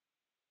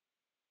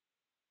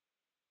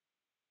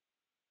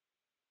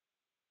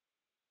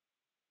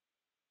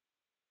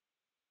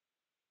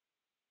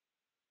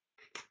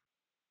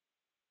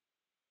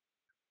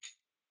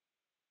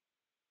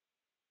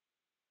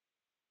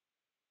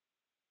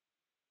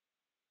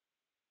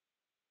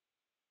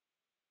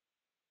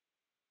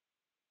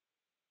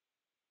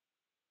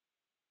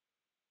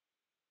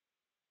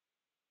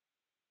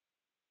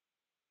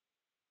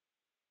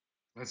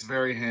That's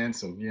very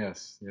handsome.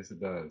 Yes, yes, it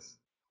does.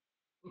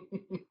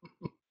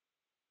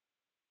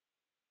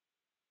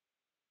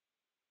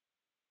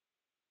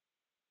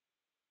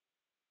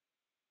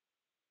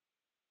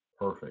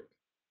 Perfect.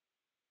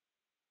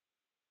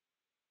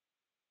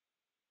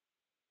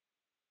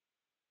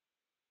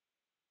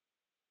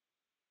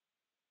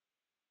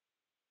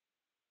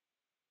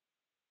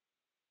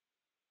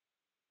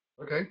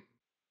 Okay.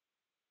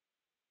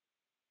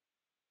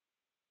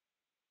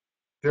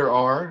 There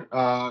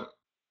are.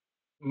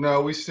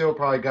 No, we still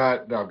probably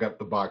got. No, I've got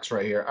the box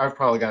right here. I've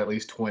probably got at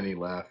least 20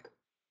 left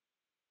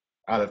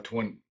out of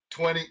 20.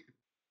 20.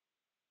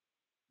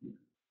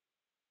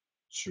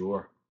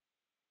 Sure.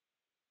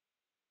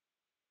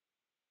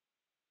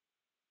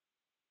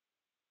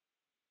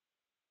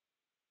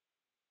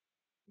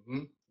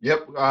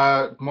 Yep.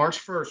 March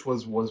 1st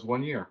was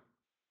 1 year.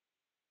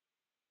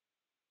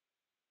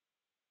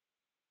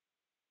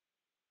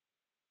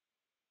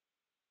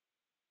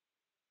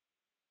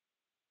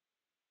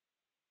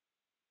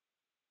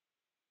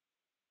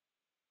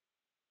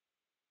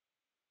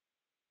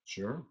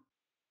 Sure.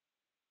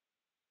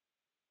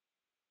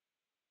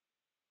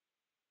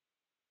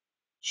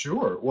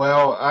 Sure.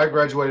 Well, I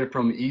graduated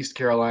from East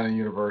Carolina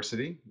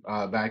University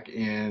back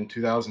in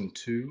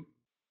 2002,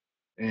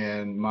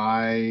 and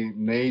my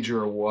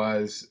major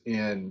was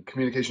in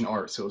communication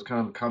arts. So it was kind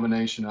of a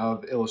combination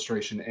of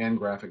illustration and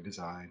graphic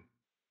design.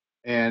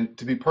 And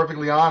to be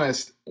perfectly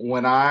honest,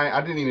 when I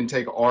didn't even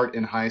take art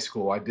in high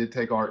school. I did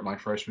take art my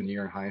freshman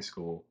year in high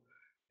school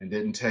and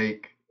didn't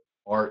take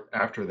art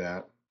after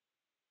that,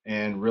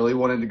 and really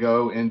wanted to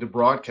go into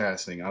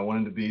broadcasting. I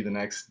wanted to be the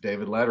next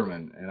David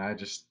Letterman, and I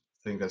just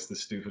think that's the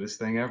stupidest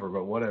thing ever,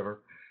 but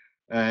whatever.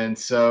 And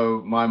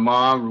so my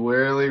mom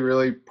really,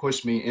 really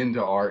pushed me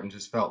into art and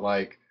just felt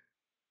like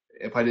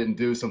if I didn't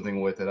do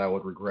something with it, I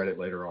would regret it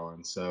later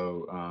on.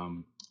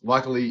 So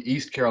luckily,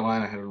 East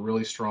Carolina had a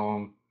really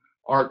strong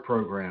art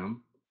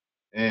program,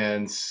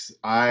 and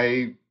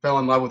I fell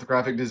in love with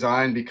graphic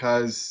design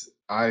because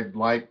I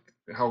liked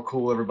how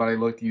cool everybody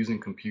looked using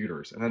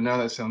computers. And I know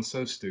that sounds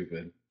so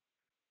stupid,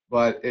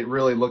 but it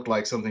really looked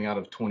like something out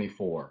of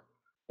 24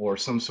 or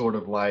some sort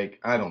of like,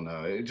 I don't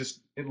know.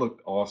 It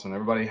looked awesome.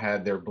 Everybody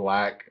had their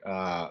black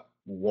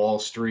Wall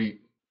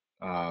Street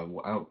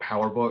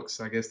power books,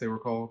 I guess they were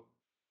called.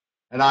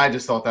 And I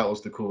just thought that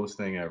was the coolest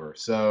thing ever.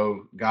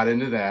 So got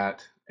into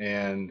that,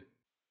 and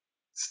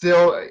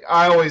still,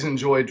 I always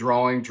enjoyed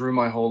drawing, drew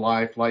my whole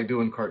life, like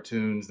doing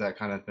cartoons, that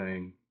kind of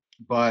thing.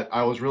 But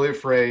I was really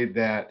afraid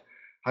that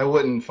I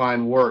wouldn't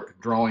find work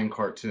drawing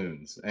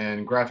cartoons,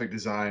 and graphic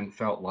design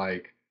felt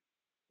like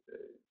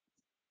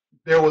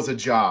there was a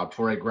job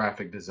for a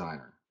graphic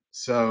designer.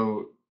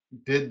 So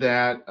did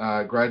that,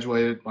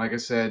 graduated, like I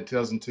said,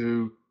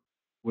 2002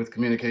 with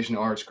communication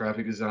arts,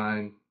 graphic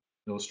design,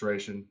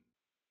 illustration.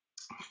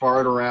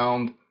 Farted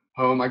around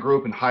home. I grew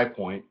up in High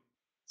Point,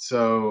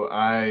 so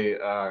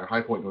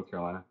High Point, North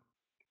Carolina,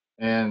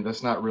 and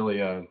that's not really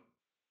a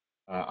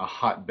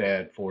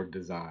hotbed for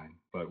design,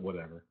 but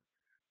whatever.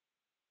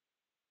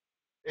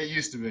 It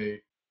used to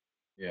be.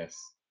 Yes,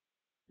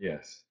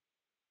 yes.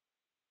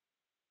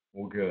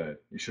 Well, good.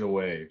 You should have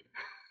waved.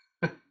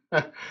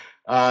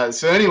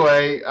 So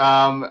anyway,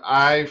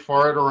 I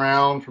farted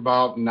around for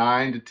about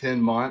 9 to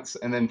 10 months,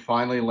 and then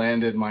finally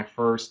landed my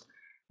first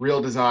real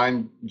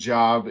design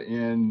job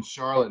in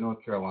Charlotte,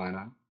 North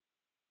Carolina,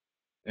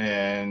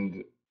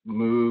 and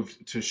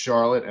moved to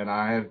Charlotte, and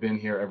I have been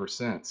here ever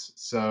since.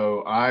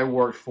 So I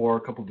worked for a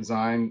couple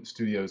design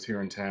studios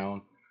here in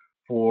town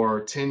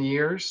for 10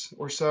 years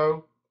or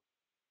so,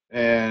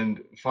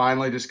 and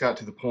finally just got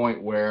to the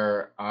point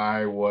where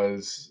I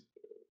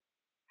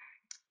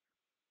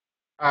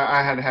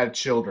had had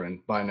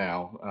children by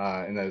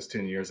now in those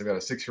 10 years. I've got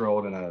a 6-year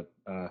old and a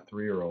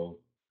 3-year old,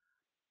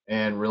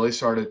 and really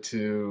started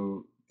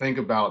to think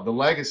about the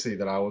legacy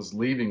that I was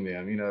leaving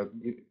them.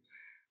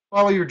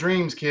 Follow your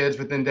dreams, kids,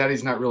 but then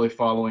daddy's not really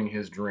following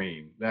his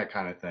dream, that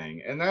kind of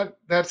thing. And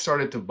that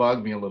started to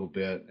bug me a little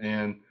bit.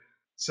 And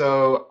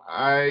so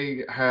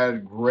I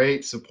had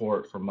great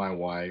support from my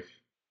wife,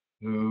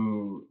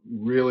 who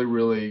really,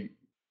 really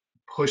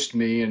pushed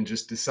me and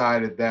just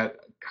decided that,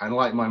 kind of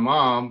like my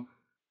mom,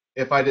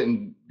 if I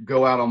didn't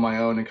go out on my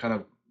own and kind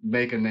of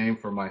make a name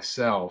for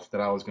myself, that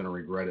I was going to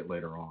regret it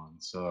later on.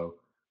 So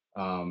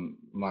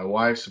my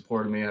wife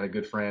supported me. I had a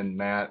good friend,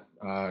 Matt,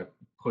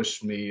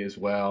 pushed me as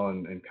well,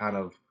 and kind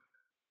of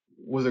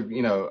was a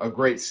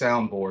great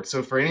soundboard.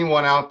 So for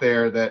anyone out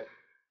there that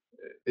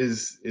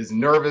is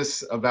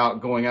nervous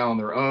about going out on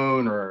their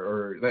own,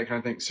 or that kind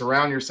of thing,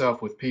 surround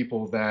yourself with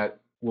people that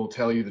will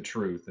tell you the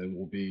truth and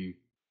will be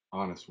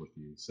honest with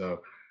you. So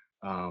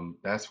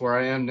that's where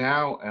I am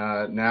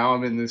now. Now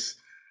I'm in this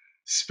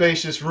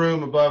spacious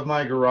room above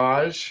my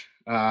garage,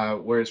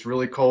 where it's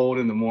really cold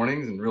in the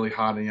mornings and really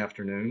hot in the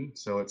afternoon.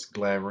 So it's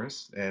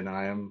glamorous, and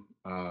I am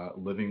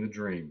living the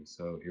dream.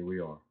 So here we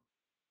are.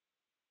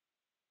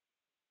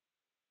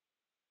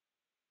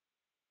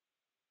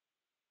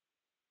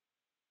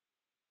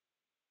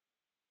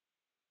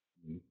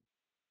 Mhm.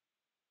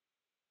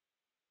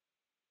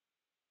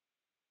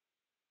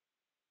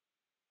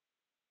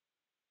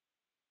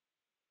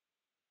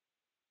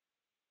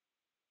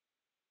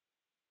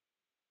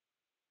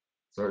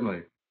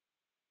 Certainly.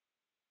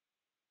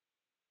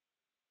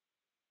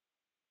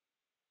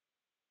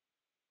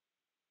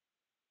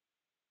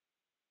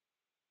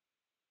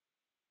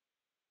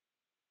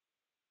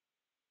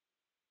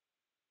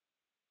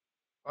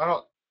 I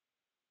don't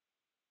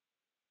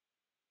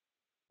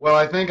Well,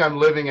 I think I'm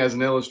living as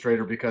an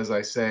illustrator because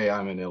I say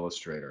I'm an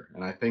illustrator,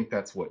 and I think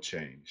that's what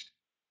changed.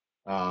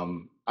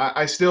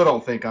 I still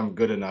don't think I'm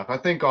good enough. I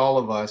think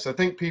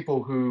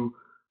people who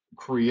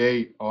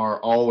create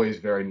are always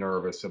very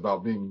nervous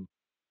about being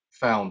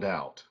found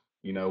out.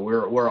 You know,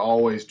 we're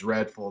always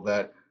dreadful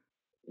that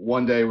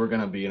one day we're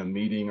going to be in a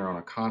meeting or on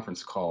a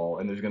conference call,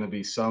 and there's going to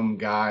be some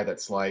guy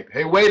that's like,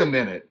 "Hey, wait a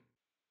minute,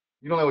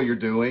 you don't know what you're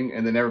doing,"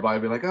 and then everybody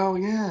will be like, "Oh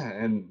yeah,"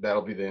 and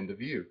that'll be the end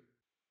of you.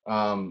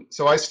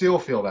 So I still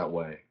feel that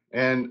way,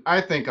 and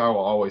I think I will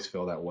always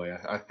feel that way.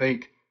 I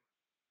think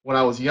when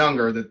I was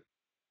younger, that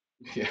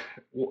yeah,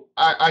 well,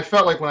 I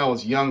felt like when I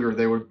was younger,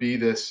 there would be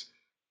this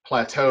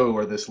plateau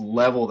or this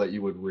level that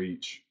you would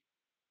reach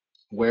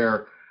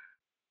where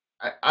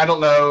I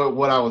don't know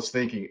what I was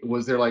thinking.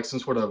 Was there like some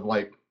sort of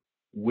like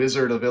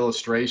wizard of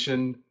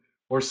illustration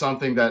or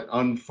something that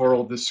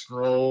unfurled the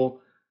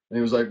scroll? And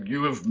he was like,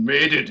 "You have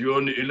made it. You're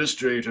an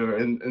illustrator,"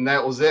 and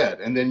that was it.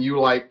 And then you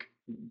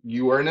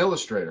were an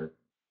illustrator,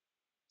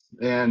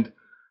 and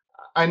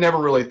I never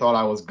really thought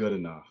I was good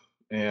enough,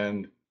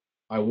 and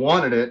I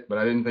wanted it, but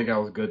I didn't think I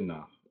was good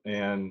enough.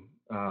 And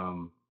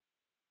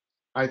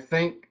I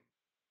think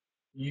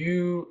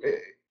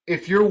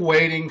if you're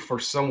waiting for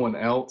someone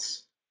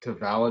else to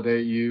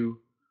validate you,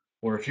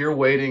 or if you're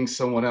waiting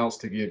someone else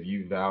to give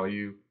you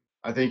value,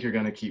 I think you're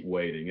going to keep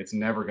waiting. It's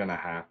never going to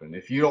happen.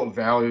 If you don't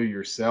value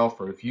yourself,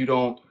 or if you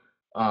don't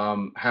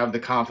have the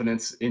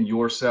confidence in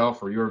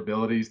yourself or your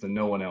abilities, then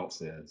no one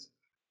else is.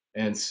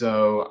 And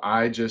so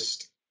I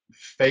just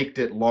faked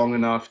it long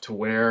enough to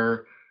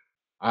where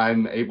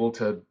I'm able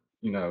to,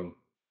 you know,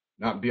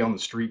 not be on the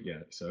street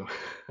yet. So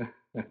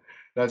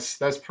that's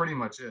pretty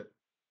much it.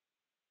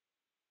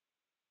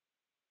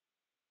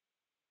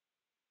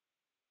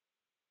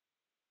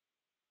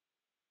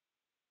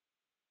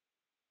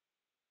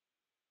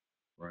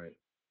 Right.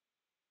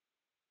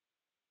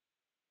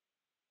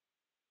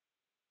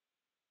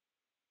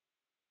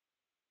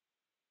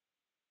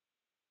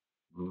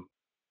 Mhm.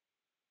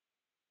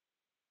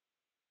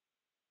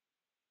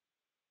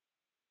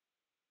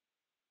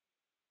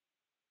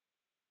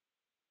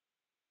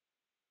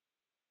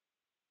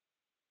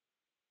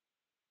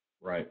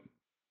 Right.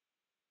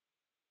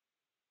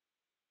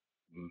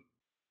 Mhm.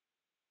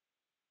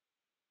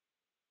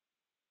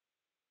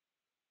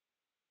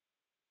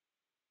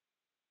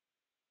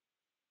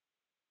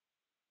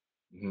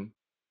 Mhm.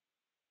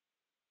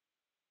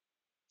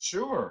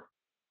 Sure.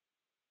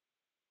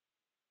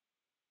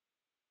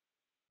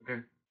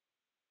 Okay.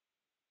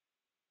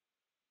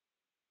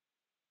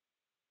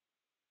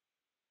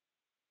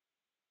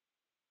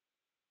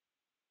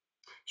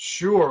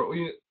 Sure.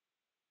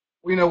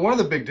 One of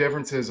the big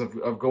differences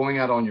of going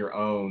out on your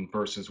own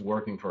versus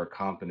working for a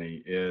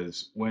company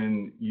is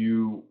when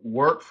you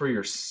work for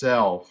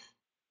yourself,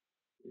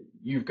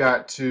 you've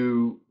got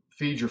to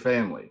feed your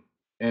family.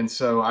 And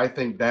so I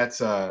think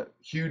that's a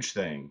huge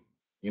thing.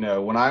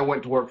 When I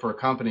went to work for a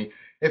company,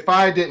 if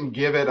I didn't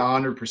give it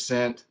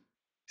 100%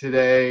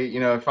 today,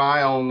 if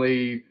I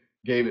only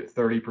gave it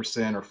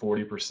 30% or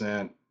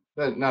 40%,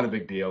 that's not a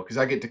big deal because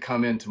I get to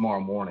come in tomorrow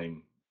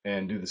morning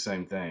and do the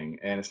same thing.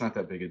 And it's not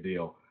that big a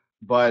deal.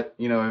 But,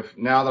 if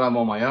now that I'm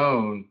on my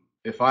own,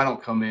 if I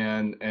don't come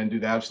in and do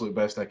the absolute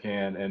best I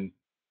can and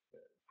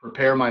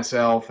prepare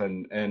myself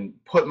and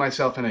put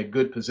myself in a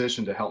good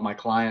position to help my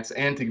clients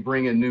and to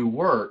bring in new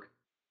work,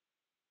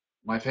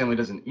 my family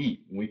doesn't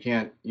eat. We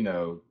can't,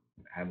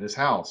 have this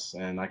house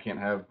and I can't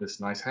have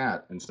this nice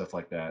hat and stuff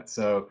like that.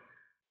 So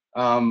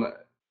um,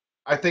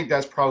 I think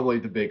that's probably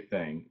the big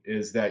thing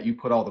is that you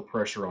put all the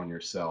pressure on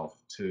yourself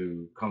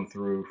to come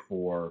through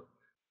for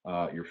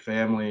your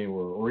family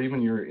or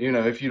even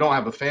if you don't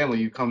have a family,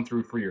 you come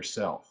through for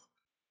yourself.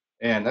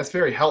 And that's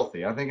very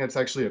healthy. I think that's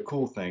actually a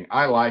cool thing.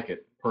 I like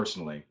it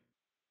personally.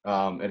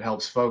 It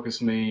helps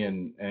focus me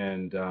and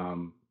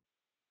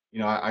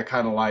I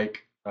kind of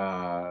like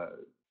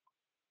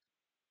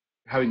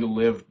having to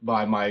live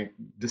by my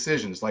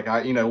decisions. Like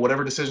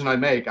whatever decision I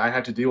make, I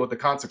have to deal with the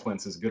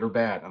consequences, good or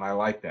bad, and I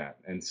like that.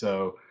 And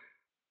so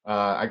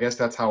I guess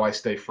that's how I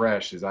stay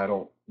fresh. Is I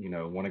don't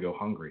want to go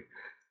hungry.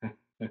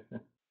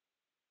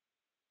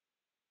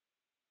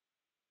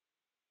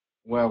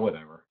 Well,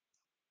 whatever.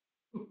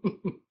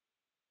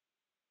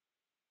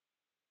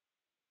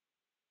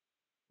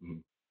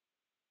 Mhm.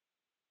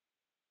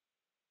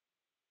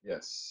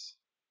 Yes.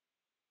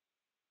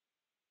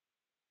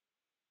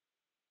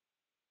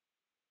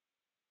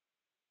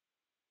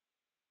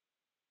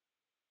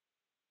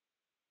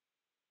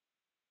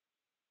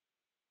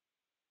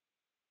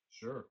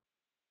 Sure.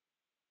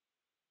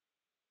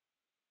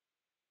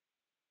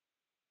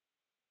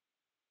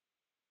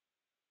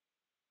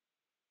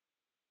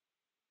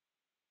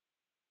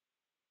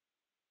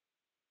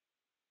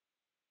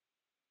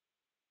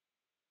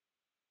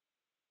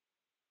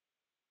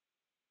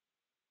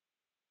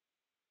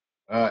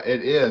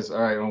 It is.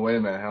 All right. Well, wait a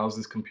minute. How's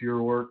this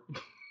computer work?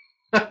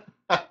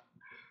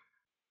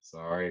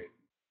 Sorry.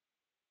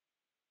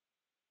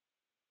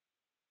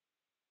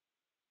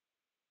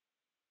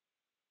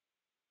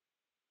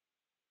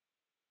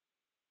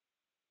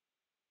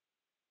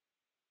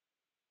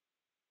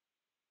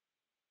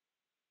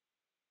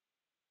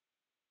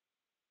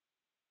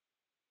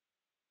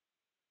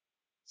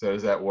 So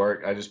does that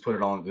work? I just put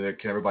it on.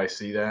 Can everybody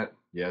see that?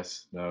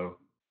 Yes. No.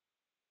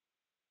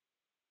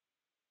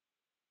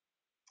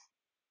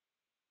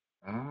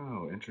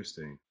 Oh,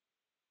 interesting.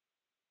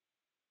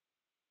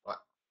 I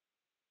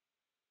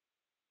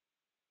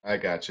I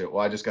got you.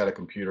 Well, I just got a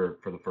computer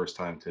for the first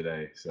time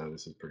today, so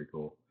this is pretty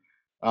cool.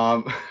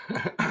 Um,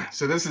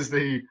 so this is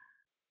the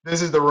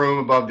room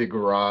above the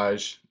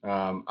garage.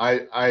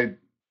 I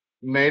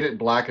made it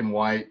black and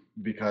white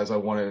because I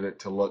wanted it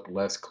to look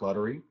less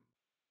cluttery.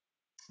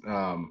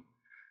 Um,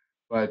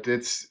 but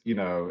it's,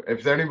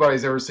 if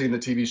anybody's ever seen the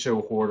TV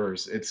show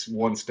Hoarders, it's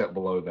one step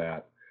below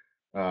that.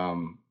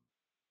 Um,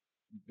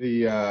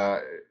 the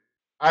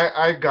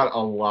I got a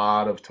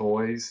lot of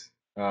toys.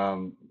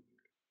 Um,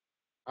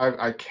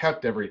 I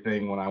kept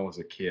everything when I was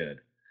a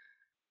kid,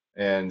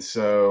 and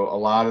so a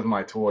lot of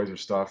my toys are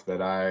stuff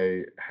that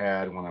I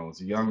had when I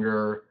was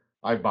younger.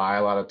 I buy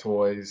a lot of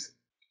toys.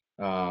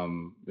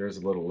 There's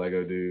a little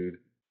Lego dude.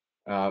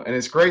 And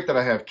it's great that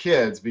I have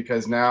kids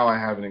because now I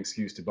have an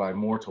excuse to buy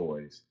more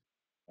toys.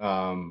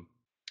 Um,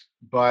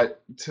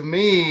 but to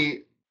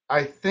me,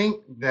 I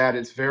think that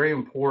it's very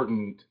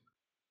important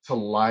to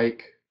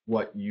like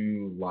what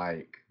you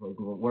like.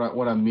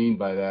 What I mean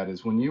by that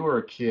is when you were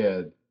a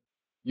kid,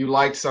 you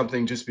liked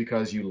something just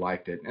because you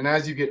liked it. And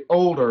as you get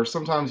older,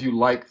 sometimes you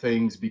like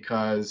things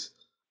because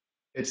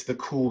it's the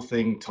cool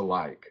thing to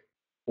like.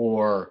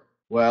 Or,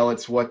 well,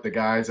 it's what the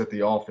guys at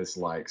the office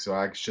like, so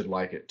I should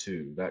like it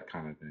too, that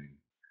kind of thing.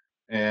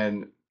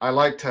 And I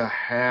like to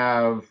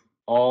have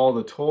all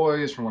the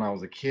toys from when I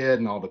was a kid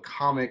and all the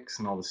comics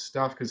and all the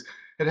stuff because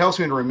it helps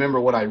me to remember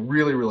what I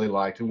really, really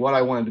liked and what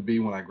I wanted to be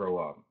when I grow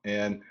up.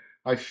 And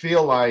I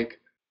feel like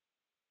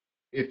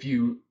if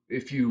you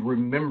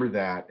remember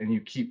that and you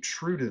keep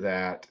true to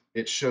that,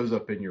 it shows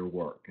up in your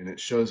work and it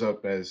shows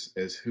up as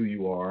who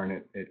you are,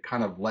 and it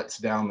kind of lets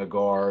down the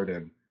guard.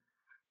 And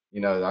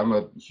I'm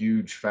a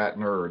huge fat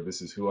nerd.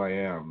 This is who I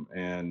am.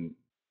 And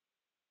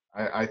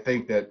I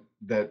think that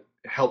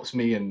helps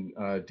me in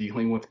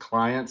dealing with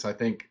clients. I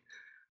think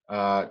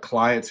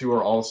clients who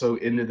are also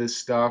into this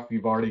stuff,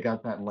 you've already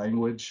got that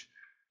language,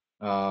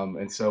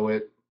 and so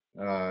it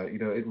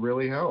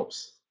really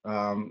helps.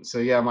 So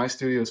yeah, my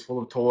studio is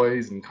full of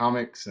toys and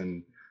comics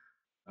and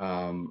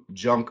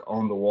junk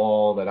on the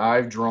wall that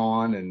I've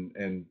drawn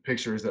and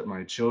pictures that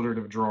my children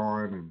have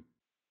drawn. And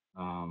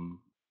um,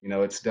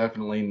 it's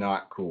definitely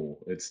not cool.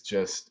 It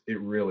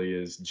really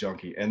is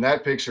junky. And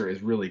that picture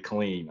is really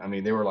clean. I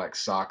mean, there were like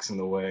socks in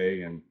the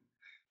way and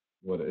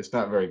it's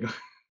not very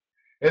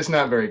it's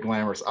not very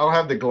glamorous. I'll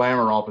have the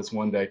glamour office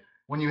one day.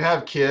 When you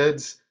have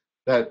kids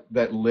that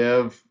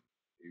live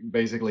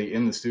basically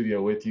in the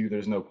studio with you,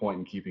 there's no point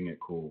in keeping it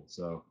cool.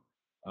 So,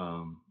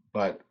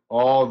 but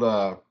all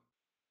the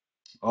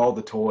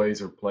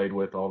toys are played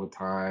with all the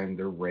time.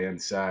 They're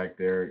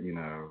ransacked. It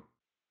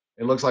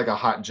looks like a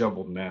hot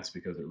jumbled mess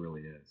because it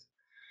really is.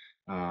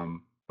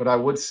 But I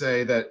would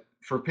say that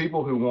for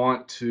people who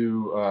are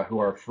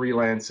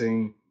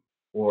freelancing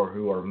or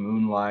who are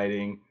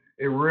moonlighting,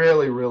 it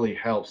really, really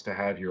helps to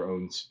have your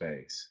own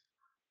space.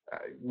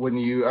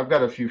 I've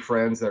got a few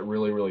friends that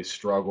really, really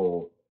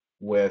struggle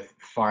with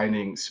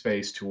finding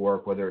space to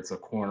work, whether it's a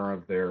corner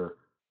of their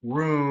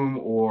room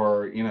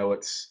or,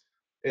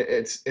 it's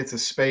a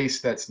space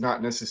that's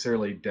not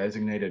necessarily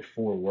designated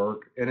for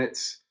work. And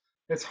it's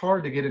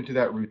hard to get into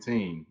that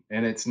routine.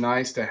 And it's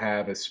nice to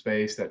have a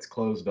space that's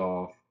closed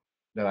off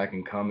that I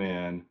can come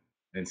in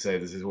and say,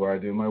 this is where I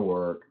do my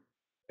work.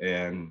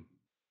 And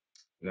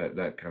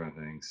that kind of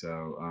thing.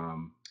 So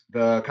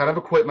the kind of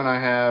equipment I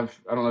have,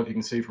 I don't know if you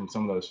can see from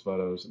some of those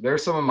photos.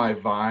 There's some of my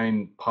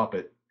Vine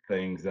puppet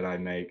things that I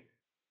make.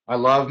 I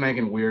love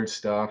making weird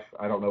stuff.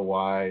 I don't know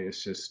why.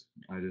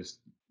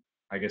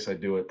 I guess I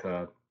do it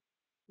to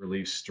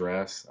relieve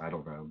stress. I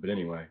don't know, but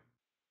anyway,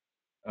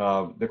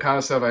 the kind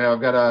of stuff I have.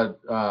 I've got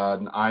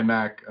an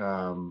iMac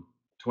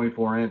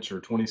 24-inch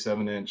or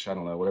 27-inch. I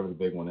don't know, whatever the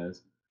big one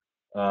is.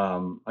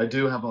 I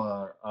do have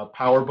a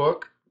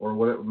PowerBook or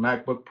what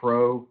MacBook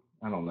Pro.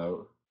 I don't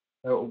know.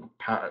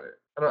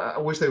 I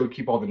wish they would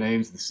keep all the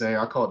names the same.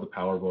 I call it the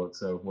PowerBook,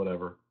 so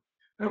whatever.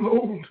 I'm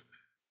old.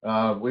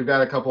 We've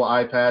got a couple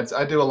of iPads.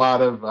 I do a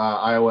lot of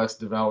iOS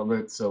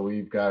development, so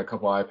we've got a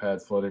couple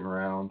iPads floating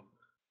around.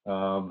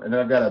 And then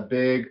I've got a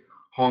big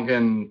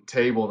honking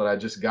table that I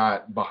just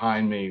got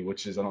behind me,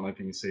 which is, I don't know if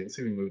you can see it. Let's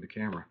see if we can move the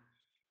camera.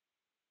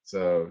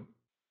 So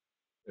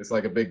it's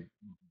like a big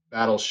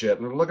battleship.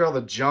 And look at all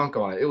the junk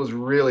on it. It was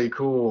really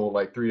cool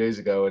like 3 days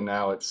ago, and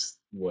now it's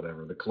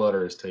whatever. The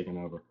clutter is taking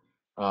over.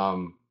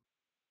 Um,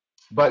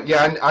 but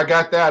yeah, I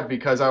got that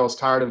because I was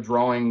tired of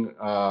drawing,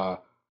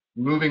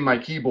 moving my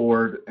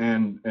keyboard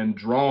and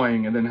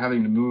drawing, and then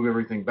having to move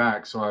everything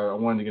back. So I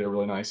wanted to get a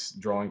really nice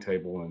drawing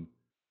table, and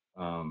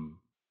um,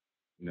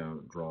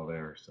 draw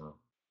there. So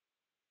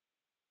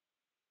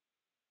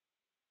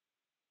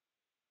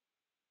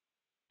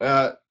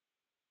uh,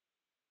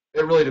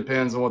 it really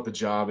depends on what the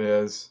job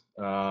is.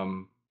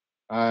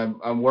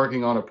 I'm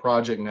working on a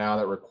project now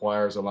that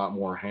requires a lot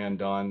more hand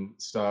done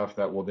stuff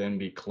that will then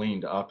be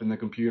cleaned up in the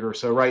computer.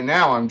 So right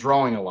now I'm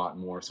drawing a lot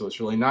more. So it's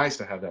really nice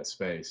to have that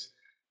space.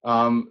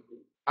 Um,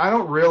 I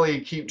don't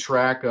really keep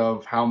track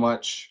of how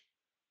much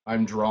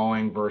I'm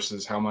drawing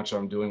versus how much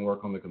I'm doing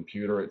work on the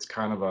computer. It's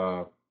kind of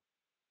a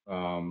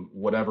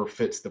whatever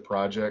fits the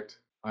project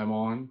I'm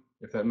on,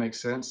 if that makes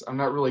sense. I'm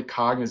not really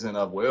cognizant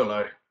of,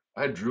 well,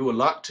 I drew a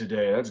lot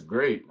today. That's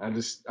great.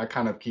 I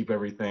kind of keep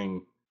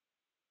everything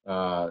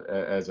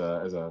as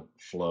a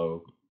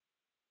flow.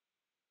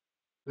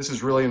 This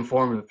is really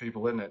informative,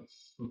 people, isn't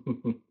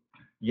it?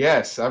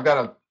 Yes, I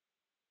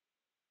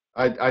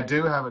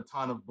do have a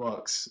ton of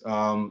books,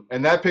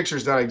 and that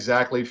picture's not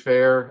exactly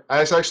fair.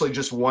 It's actually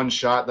just one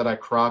shot that I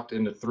cropped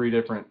into three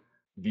different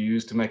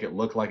views to make it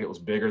look like it was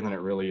bigger than it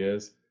really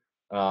is,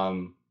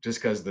 just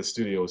because the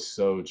studio is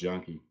so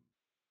junky.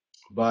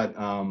 But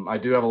I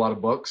do have a lot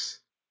of books.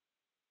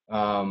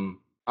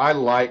 I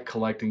like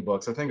collecting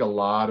books. I think a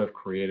lot of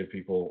creative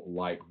people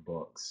like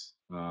books.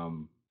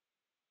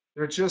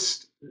 They're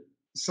just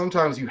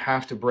sometimes you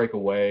have to break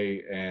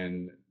away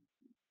and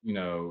you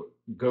know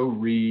go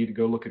read,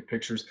 go look at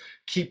pictures,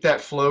 keep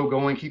that flow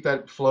going, keep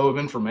that flow of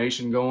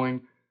information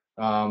going.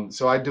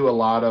 So I do a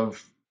lot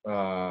of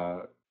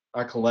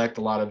I collect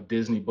a lot of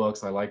Disney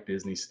books. I like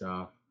Disney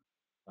stuff,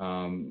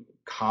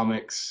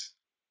 comics,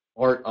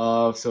 art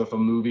of. So if a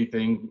movie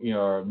thing,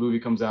 a movie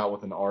comes out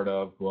with an art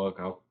of book,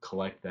 I'll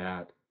collect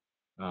that.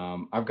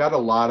 I've got a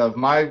lot of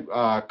my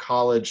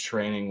college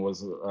training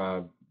was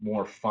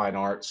more fine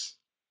arts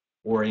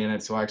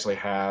oriented, so I actually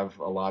have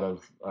a lot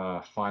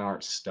of fine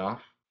art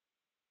stuff.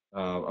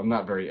 I'm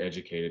not very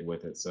educated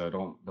with it, so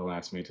don't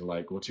ask me to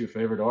like, what's your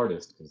favorite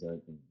artist? Because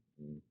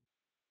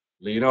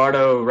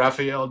Leonardo,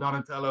 Raphael,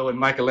 Donatello, and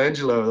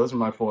Michelangelo. Those are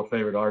my four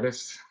favorite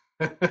artists.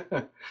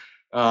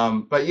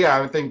 But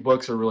yeah, I think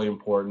books are really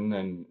important,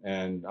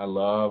 and I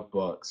love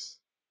books.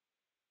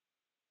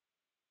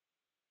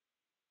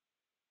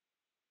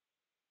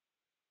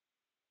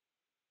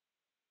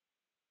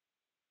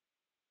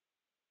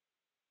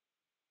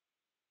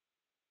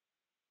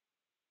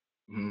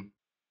 Mhm.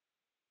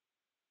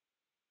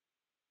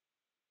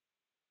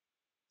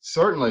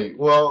 Certainly.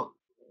 Well,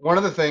 one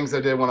of the things I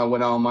did when I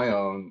went out on my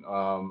own,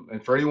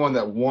 and for anyone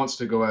that wants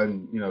to go ahead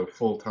and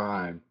full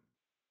time,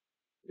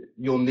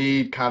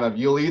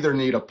 you'll either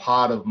need a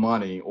pot of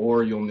money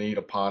or you'll need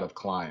a pot of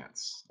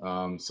clients,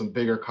 some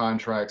bigger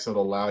contracts that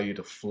allow you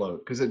to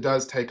float because it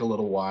does take a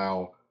little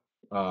while,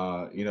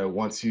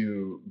 once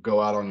you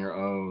go out on your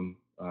own,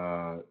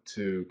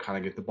 to kind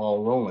of get the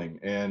ball rolling.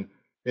 And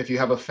if you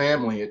have a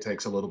family, it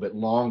takes a little bit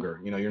longer.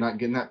 You're not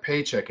getting that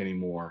paycheck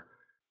anymore.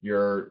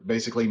 You're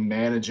basically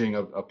managing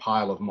a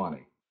pile of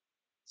money.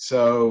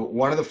 So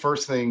one of the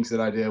first things that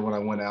I did when I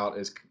went out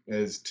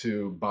is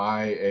to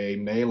buy a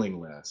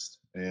mailing list,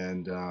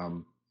 and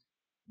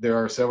there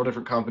are several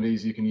different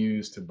companies you can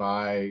use to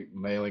buy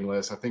mailing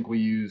lists. I think we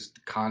used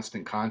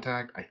Constant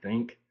Contact. I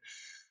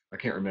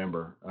can't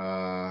remember.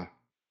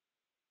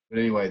 But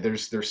anyway,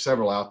 there's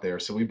several out there.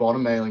 So we bought a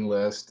mailing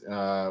list.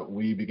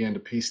 We began to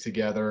piece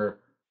together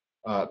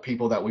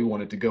people that we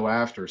wanted to go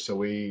after. So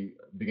we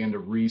began to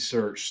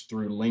research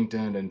through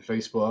LinkedIn and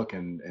Facebook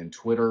and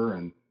Twitter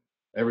and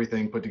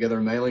everything, put together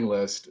a mailing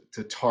list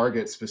to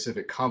target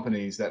specific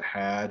companies that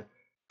had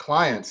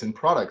clients and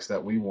products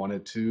that we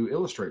wanted to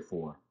illustrate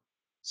for.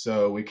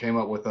 So we came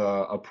up with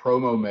a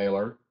promo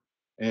mailer.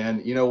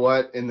 And you know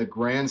what? In the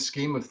grand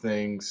scheme of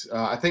things,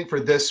 I think for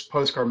this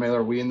postcard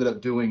mailer, we ended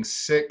up doing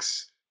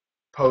six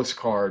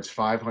postcards,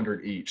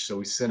 500 each. So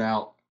we sent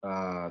out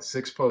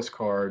six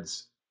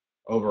postcards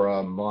over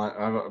a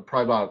month,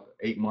 probably about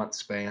 8 month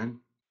span,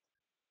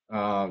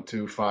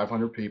 to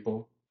 500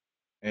 people.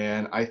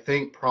 And I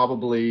think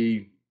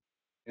probably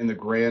in the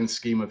grand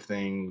scheme of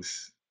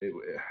things,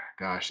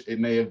 gosh, it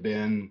may have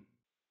been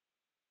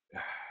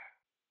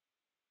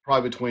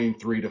probably between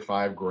 3 to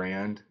 5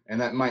 grand.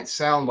 And that might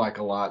sound like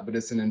a lot, but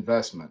it's an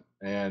investment.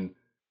 And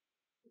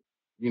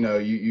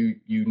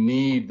you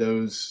need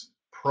those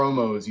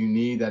promos, you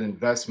need that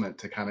investment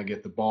to kind of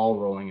get the ball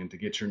rolling and to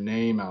get your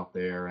name out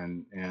there,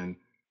 and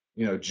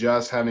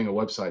just having a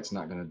website's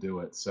not going to do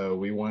it. So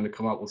we wanted to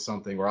come up with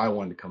something, or I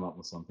wanted to come up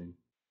with something,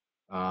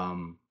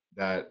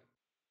 that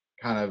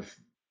kind of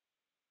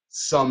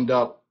summed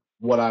up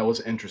what I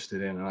was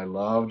interested in. And I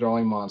love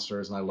drawing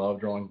monsters and I love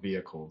drawing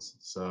vehicles,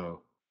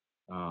 so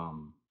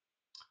um,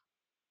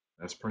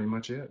 that's pretty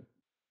much it.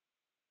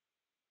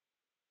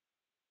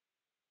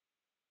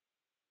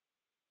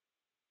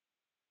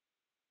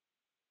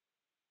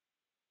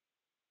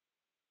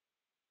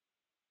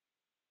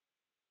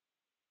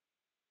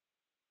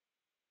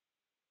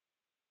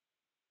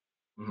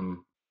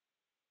 Mhm.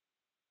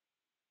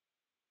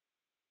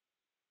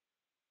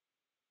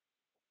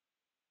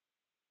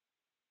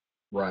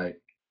 Right.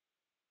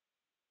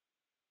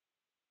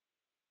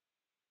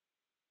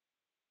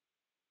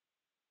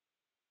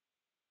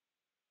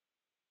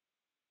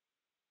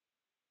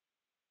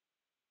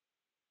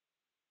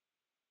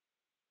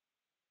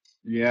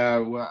 Yeah,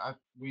 well,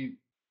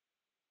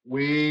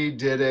 we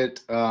did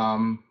it.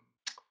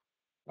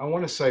 I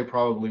want to say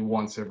probably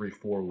once every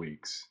 4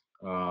 weeks,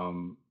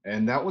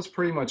 and that was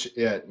pretty much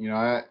it.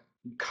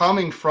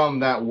 Coming from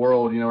that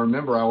world,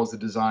 remember I was a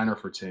designer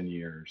for 10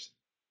 years,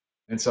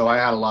 and so I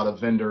had a lot of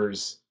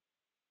vendors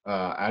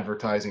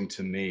advertising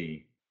to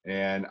me,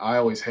 and I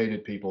always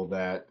hated people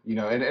that and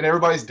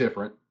everybody's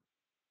different.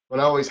 But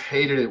I always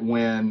hated it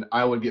when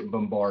I would get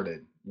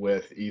bombarded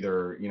with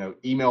either,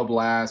 email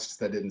blasts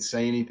that didn't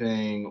say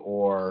anything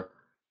or,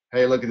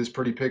 hey, look at this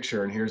pretty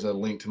picture and here's a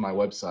link to my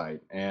website.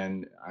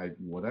 And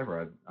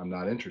whatever, I'm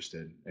not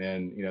interested.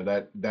 And,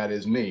 that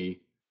is me,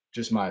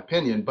 just my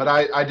opinion. But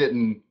I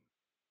didn't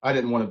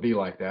want to be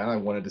like that. I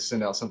wanted to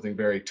send out something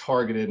very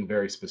targeted and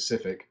very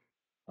specific.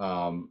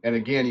 And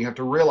again, you have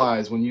to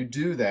realize when you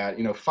do that,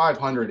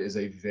 500 is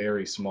a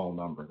very small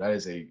number. That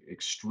is a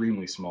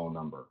extremely small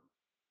number,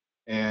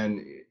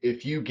 and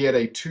if you get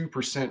a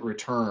 2%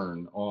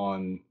 return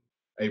on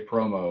a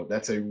promo,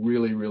 that's a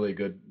really, really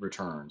good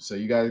return. So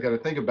you guys got to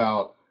think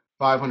about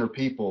 500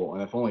 people.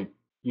 And if only,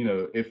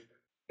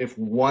 if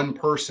one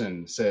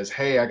person says,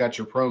 hey, I got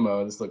your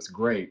promo, this looks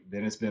great,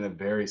 then it's been a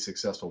very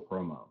successful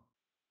promo.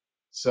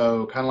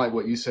 So kind of like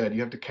what you said,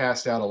 you have to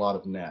cast out a lot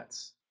of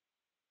nets.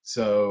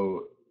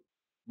 So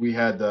we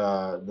had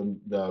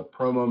the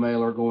promo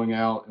mailer going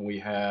out, and we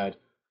had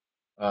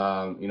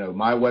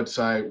my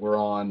website. We're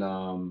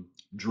on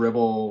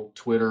Dribble,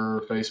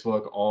 Twitter,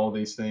 Facebook, all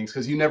these things,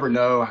 because you never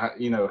know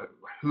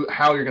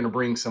how you're going to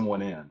bring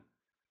someone in,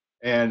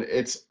 and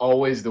it's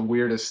always the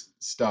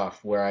weirdest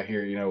stuff where I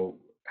hear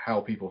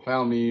how people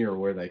found me or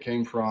where they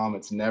came from.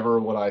 It's never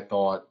what I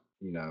thought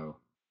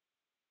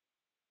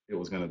it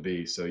was going to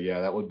be. So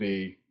yeah, that would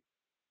be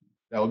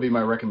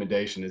my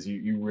recommendation. Is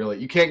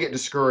you can't get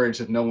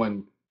discouraged if no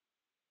one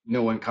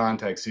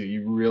contacts you.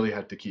 You really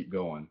have to keep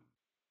going.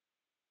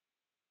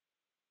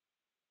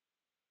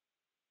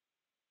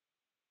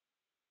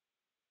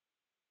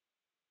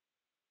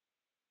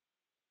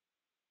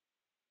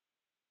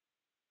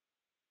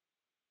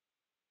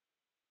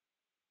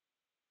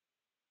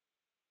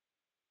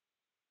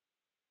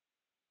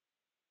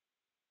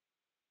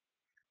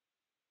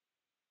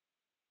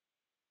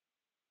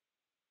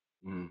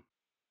 Mm,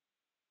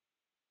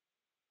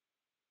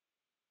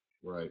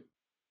 right.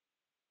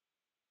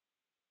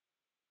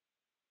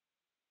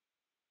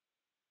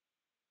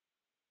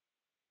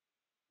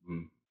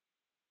 Mm,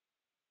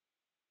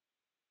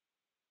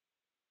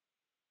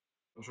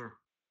 for sure.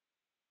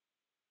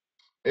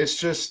 It's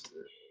just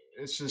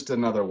it's just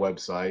another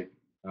website.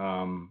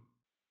 Um,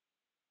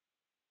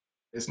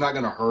 it's not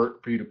going to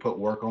hurt for you to put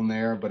work on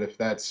there, but if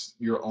that's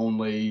your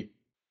only,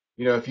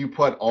 if you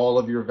put all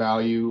of your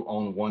value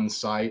on one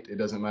site, it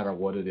doesn't matter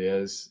what it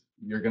is,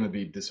 you're going to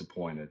be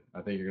disappointed.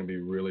 I think you're going to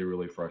be really,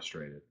 really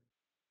frustrated.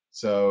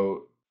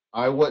 So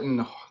I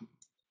wouldn't.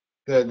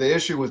 The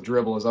issue with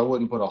Dribble is I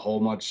wouldn't put a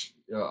whole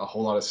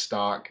lot of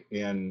stock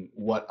in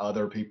what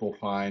other people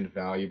find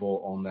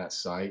valuable on that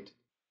site.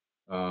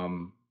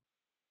 Um,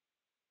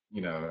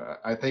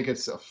 I think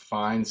it's a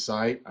fine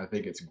site. I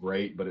think it's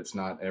great, but it's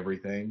not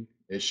everything.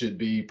 It should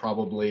be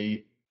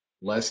probably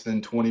less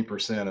than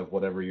 20% of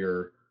whatever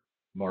your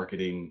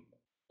marketing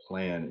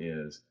plan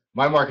is.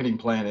 My marketing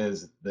plan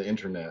is the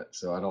internet,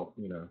 so I don't,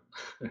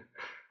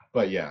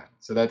 but yeah,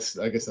 so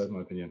I guess that's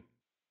my opinion.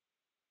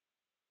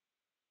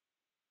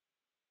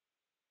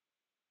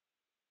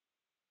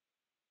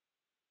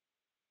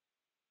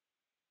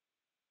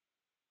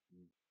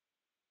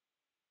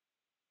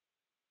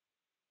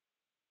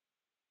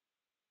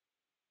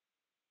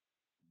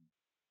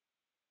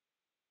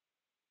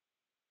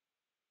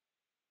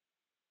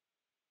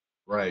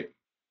 Right.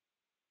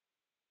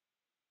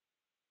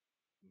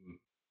 Mhm.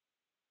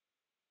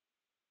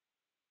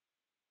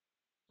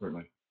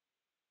 Certainly.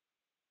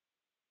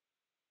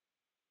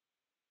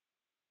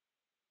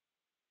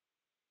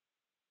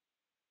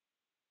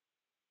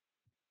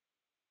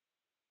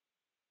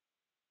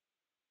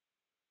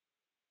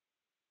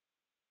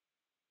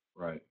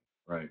 Right.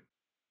 Right.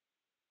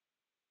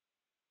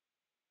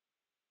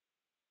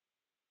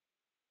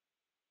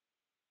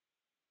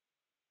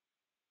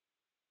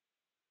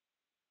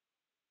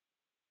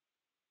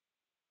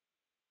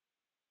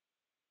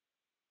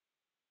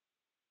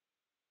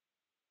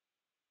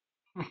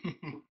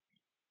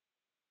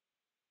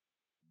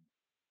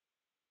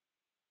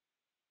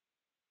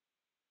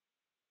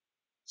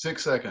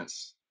 6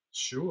 seconds.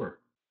 Sure.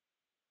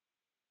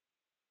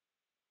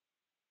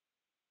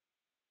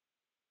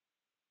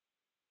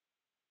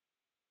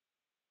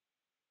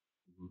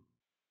 Mhm.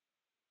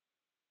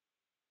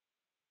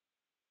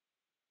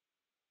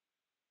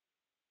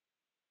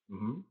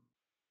 Mhm.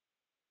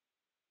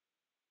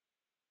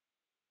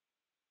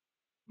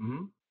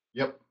 Mhm.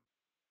 Yep.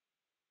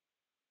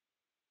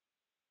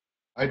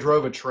 I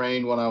drove a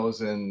train when I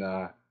was in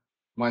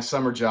my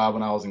summer job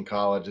when I was in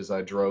college. Is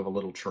I drove a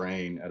little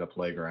train at a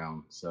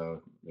playground.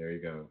 So there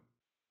you go.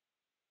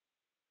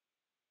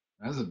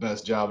 That's the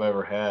best job I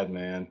ever had,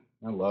 man.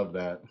 I love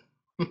that.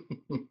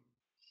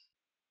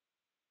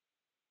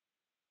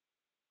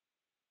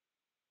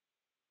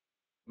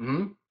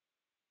 Hmm.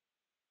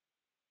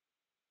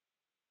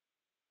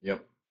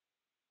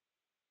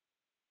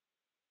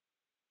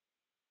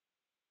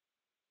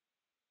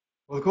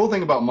 Well, the cool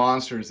thing about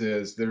monsters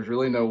is there's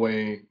really no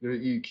way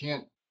you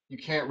can't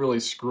really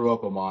screw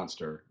up a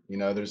monster.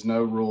 There's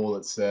no rule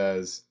that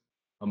says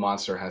a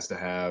monster has to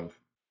have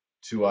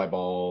two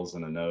eyeballs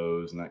and a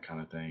nose and that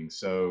kind of thing.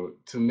 So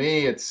to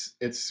me,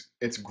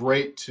 it's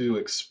great to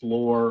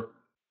explore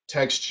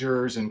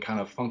textures and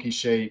kind of funky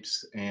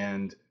shapes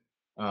and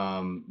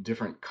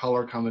different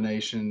color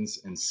combinations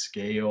and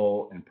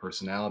scale and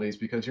personalities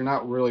because you're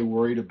not really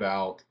worried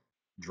about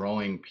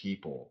drawing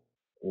people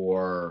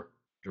or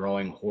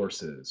drawing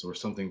horses or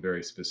something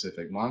very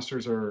specific.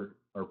 Monsters are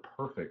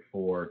perfect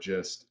for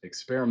just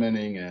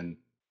experimenting and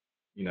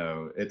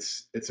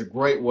it's a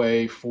great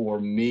way for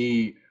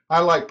me.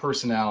 I like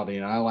personality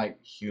and I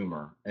like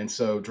humor. And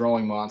so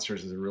drawing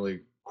monsters is a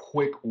really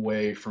quick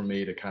way for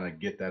me to kind of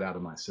get that out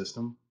of my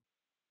system.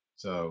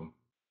 So,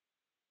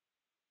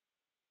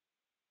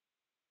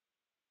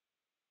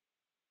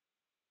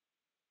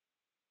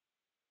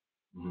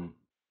 mhm,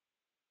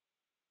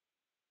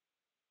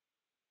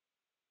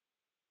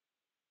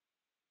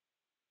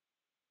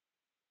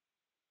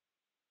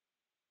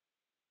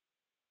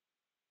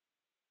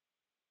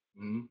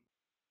 mhm.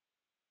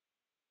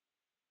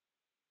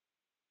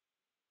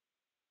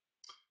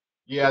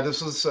 Yeah,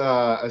 this was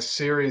a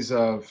series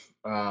of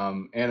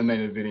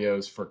animated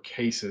videos for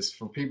cases.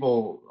 For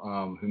people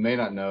who may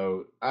not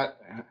know,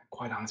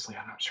 quite honestly,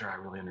 I'm not sure I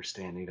really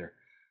understand either.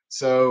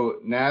 So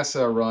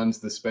NASA runs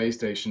the space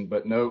station,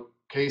 but no,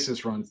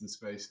 Casis runs the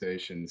space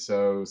station.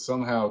 So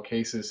somehow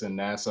Casis and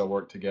NASA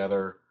work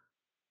together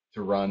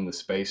to run the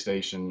space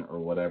station or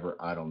whatever.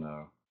 I don't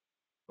know.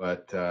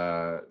 But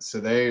so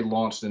they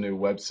launched a new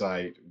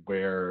website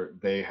where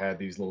they had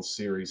these little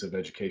series of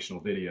educational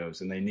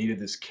videos, and they needed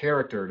this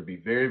character to be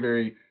very,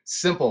 very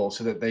simple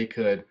so that they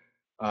could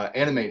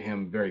animate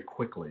him very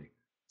quickly.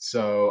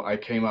 So I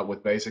came up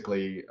with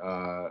basically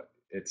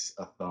it's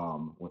a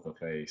thumb with a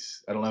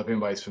face. I don't know if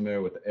anybody's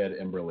familiar with Ed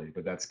Emberley,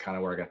 but that's kind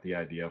of where I got the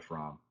idea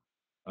from.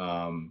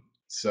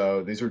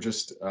 So these were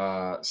just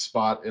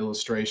spot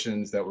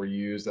illustrations that were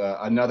used.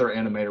 Another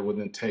animator would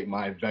then take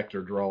my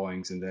vector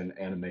drawings and then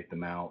animate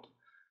them out.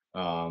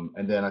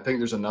 And then I think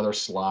there's another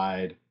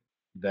slide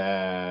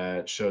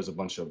that shows a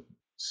bunch of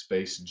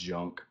space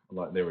junk.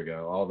 There we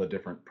go, all the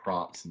different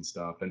props and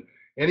stuff. And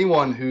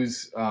anyone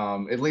who's,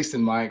 at least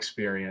in my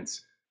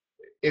experience,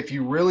 if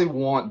you really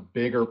want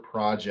bigger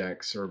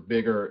projects or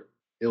bigger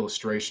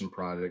illustration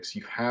projects,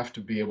 you have to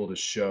be able to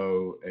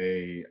show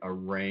a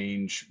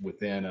range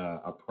within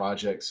a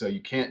project. So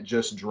you can't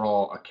just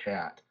draw a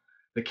cat.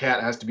 The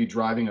cat has to be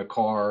driving a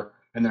car,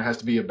 and there has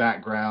to be a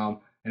background,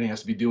 and he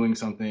has to be doing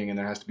something, and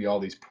there has to be all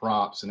these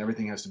props, and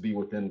everything has to be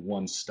within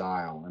one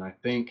style. And I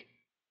think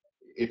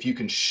if you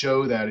can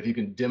show that, if you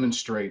can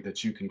demonstrate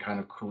that you can kind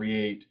of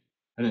create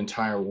an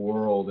entire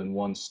world in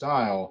one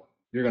style,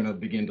 you're going to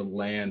begin to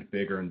land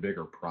bigger and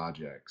bigger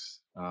projects.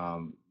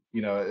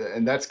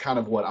 And that's kind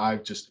of what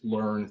I've just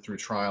learned through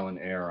trial and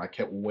error. I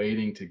kept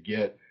waiting to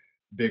get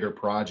bigger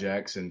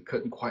projects and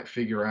couldn't quite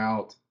figure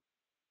out,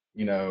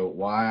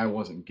 why I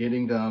wasn't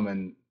getting them.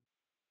 And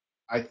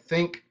I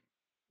think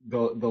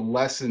the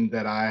lesson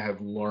that I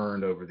have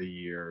learned over the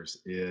years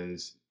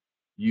is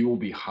you will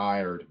be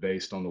hired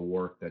based on the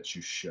work that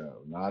you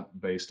show, not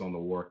based on the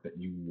work that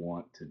you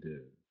want to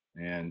do.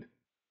 And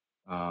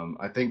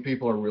I think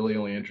people are really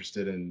only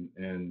interested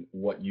in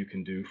what you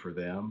can do for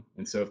them.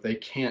 And so if they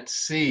can't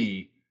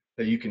see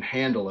that you can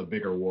handle a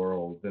bigger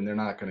world, then they're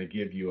not going to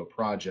give you a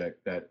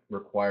project that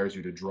requires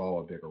you to draw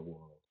a bigger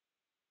world.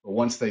 But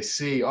once they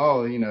see,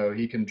 oh,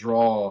 he can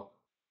draw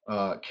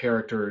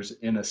characters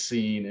in a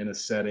scene, in a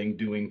setting,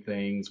 doing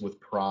things with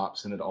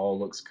props, and it all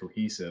looks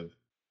cohesive,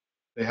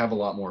 they have a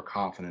lot more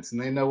confidence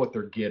and they know what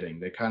they're getting.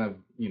 They kind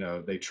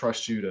of, they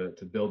trust you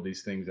to build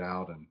these things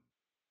out. And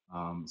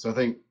so I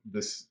think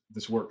this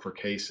work for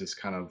Case is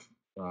kind of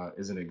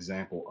is an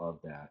example of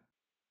that.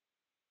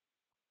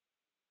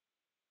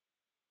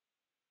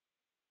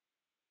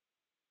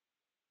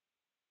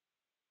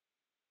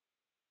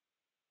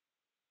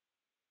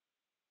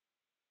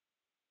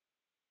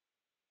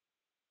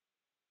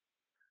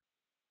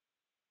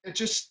 It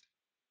just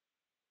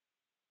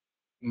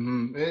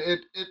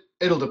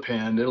it'll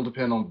depend. It'll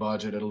depend on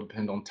budget. It'll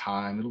depend on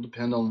time. It'll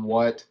depend on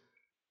what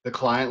the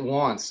client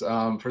wants.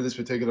 For this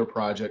particular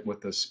project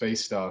with the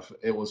space stuff,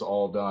 it was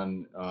all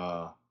done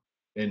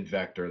in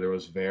vector. There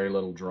was very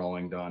little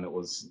drawing done. It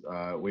was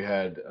we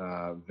had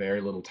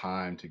very little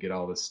time to get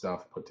all this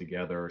stuff put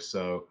together.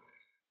 So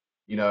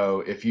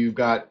if you've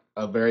got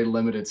a very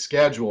limited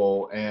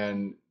schedule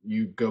and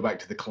you go back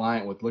to the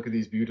client with, look at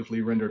these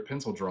beautifully rendered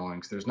pencil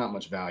drawings, there's not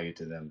much value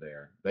to them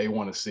there. They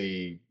want to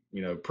see,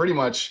 pretty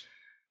much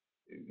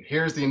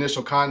here's the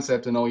initial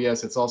concept, and oh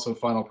yes, it's also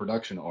final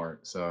production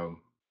art. So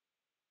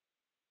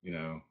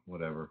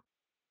whatever.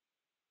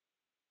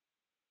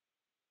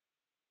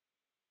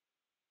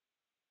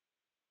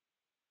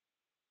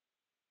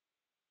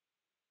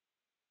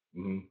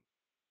 Mhm.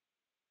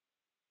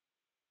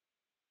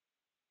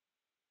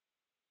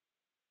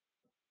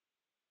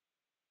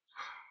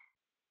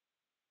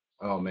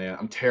 Oh man,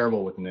 I'm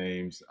terrible with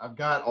names. I've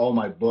got all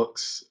my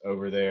books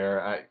over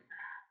there.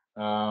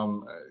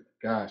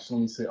 Gosh, let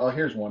me see. Oh,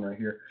 here's one right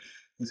here.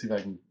 Let's see if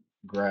I can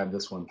grab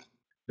this one.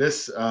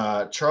 This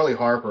Charlie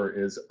Harper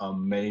is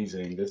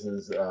amazing. This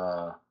is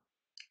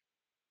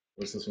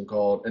what's this one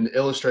called? An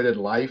Illustrated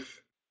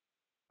Life.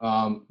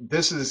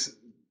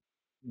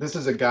 This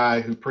is a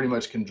guy who pretty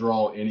much can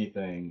draw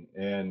anything,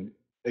 and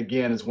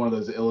again, is one of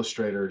those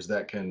illustrators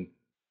that can.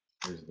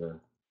 Here's the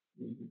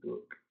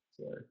book.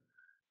 Sorry.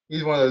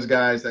 He's one of those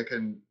guys that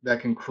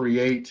can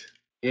create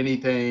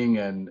anything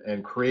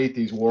and create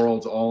these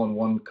worlds all in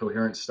one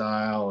coherent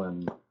style.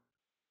 And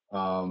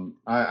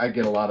I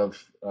get a lot of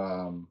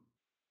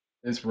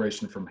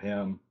inspiration from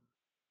him.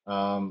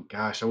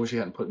 Gosh, I wish he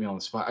hadn't put me on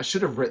the spot. I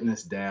should have written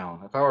this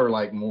down. If I were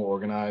like more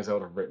organized, I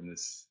would have written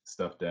this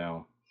stuff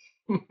down.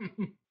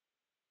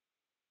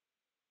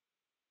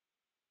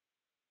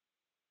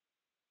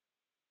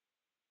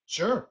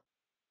 Sure.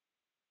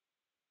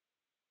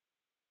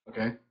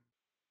 Okay.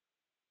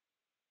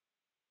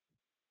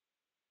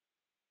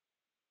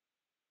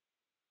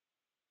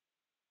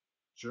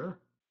 Sure.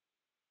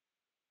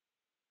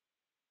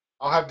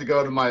 I'll have to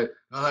go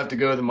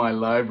to my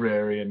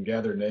library and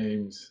gather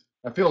names.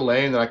 I feel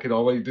lame that I could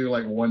only do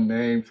like one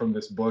name from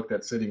this book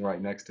that's sitting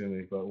right next to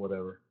me, but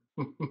whatever.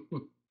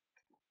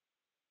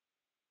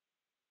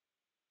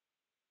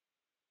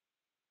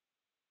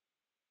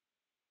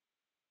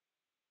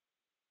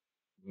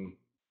 Mm.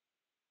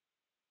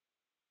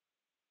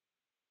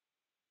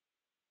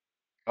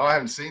 Oh, I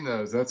haven't seen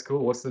those. That's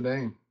cool. What's the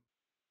name?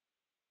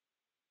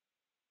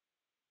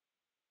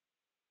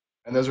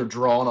 And those are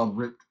drawn on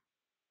ripped.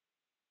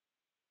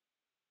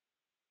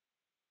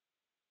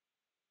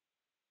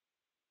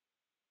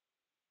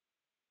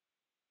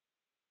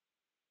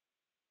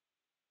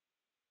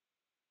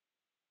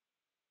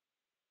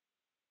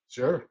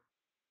 Sure.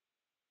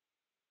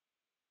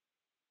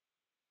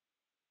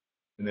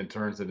 And then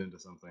turns it into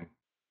something.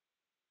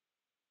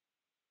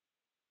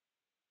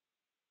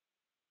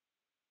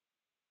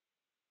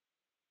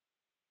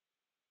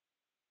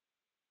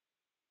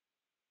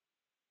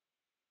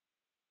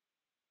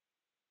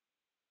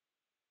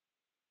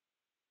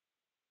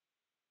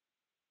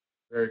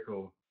 Very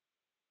cool.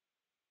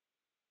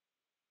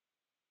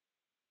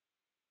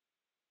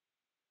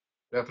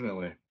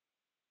 Definitely.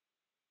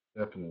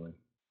 Definitely.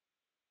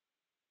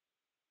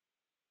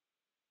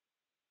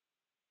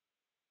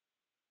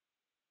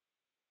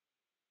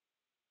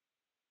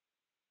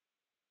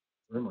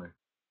 Certainly.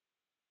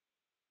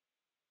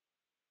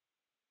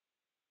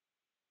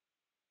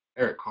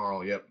 Eric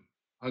Carl. Yep.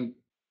 Um,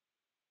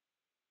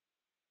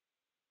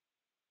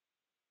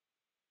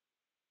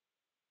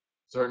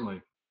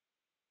 Certainly.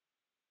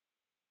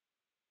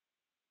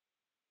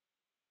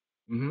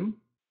 Hmm.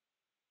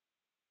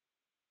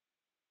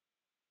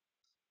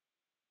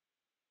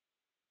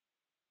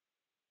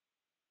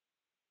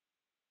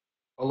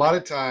 A lot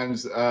of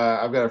times,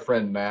 I've got a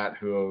friend Matt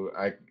who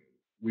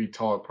we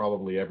talk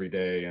probably every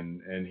day,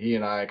 and he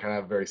and I kind of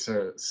have a very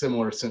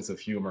similar sense of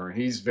humor.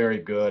 He's very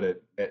good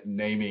at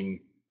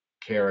naming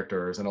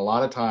characters, and a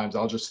lot of times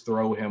I'll just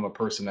throw him a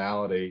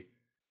personality,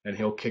 and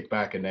he'll kick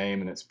back a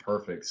name, and it's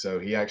perfect. So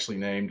he actually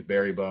named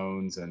Barry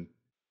Bones, and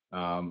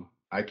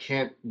I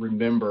can't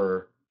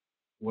remember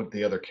what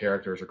the other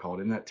characters are called.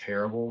 Isn't that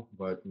terrible?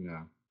 But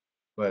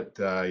but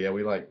yeah,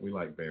 we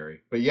like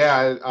Barry. But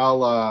yeah,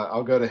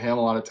 I'll go to him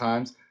a lot of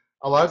times.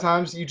 A lot of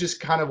times you just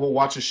kind of will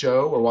watch a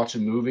show or watch a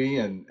movie,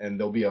 and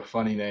there'll be a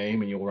funny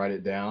name and you'll write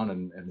it down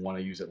and want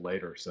to use it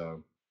later.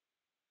 So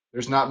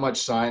there's not much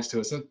science to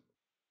it. So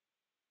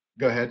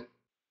go ahead.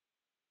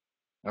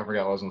 I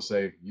forgot what I was gonna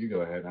say. You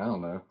go ahead. I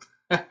don't know.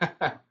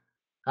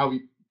 How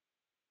we,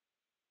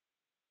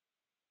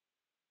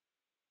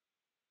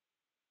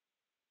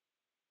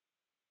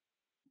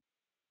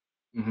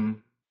 hmm.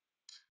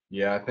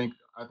 Yeah, I think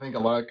a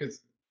lot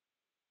because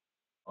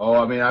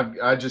I mean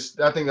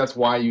I think that's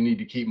why you need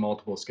to keep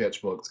multiple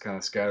sketchbooks kind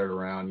of scattered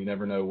around. You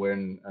never know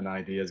when an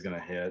idea is gonna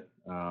hit.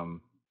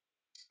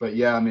 But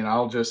yeah, I mean,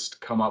 I'll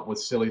just come up with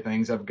silly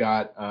things. I've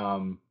got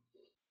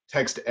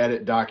text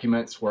edit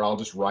documents where I'll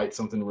just write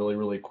something really,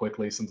 really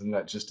quickly, something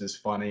that just is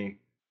funny.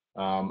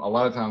 A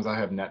lot of times I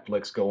have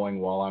Netflix going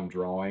while I'm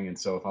drawing, and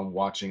so if I'm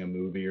watching a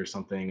movie or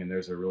something and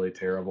there's a really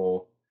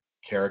terrible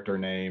character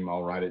name,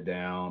 I'll write it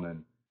down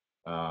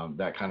and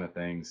that kind of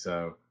thing.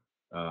 So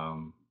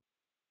um,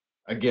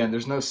 again,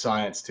 there's no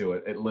science to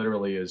it. It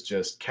literally is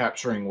just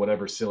capturing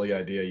whatever silly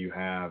idea you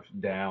have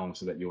down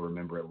so that you'll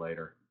remember it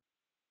later.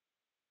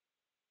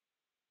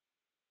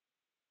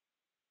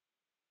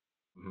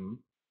 Mhm.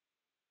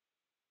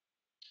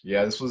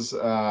 Yeah, this was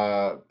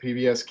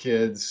PBS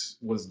Kids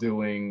was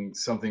doing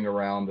something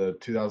around the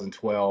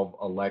 2012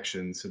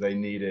 election, so they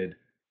needed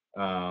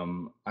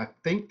I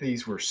think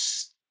these were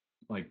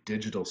like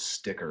digital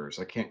stickers.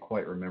 I can't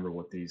quite remember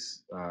what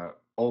these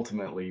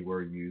ultimately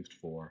were used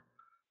for.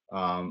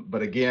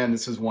 But again,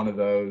 this is one of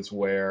those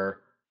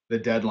where the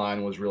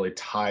deadline was really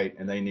tight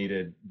and they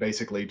needed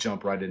basically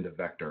jump right into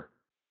vector.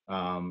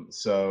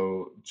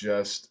 So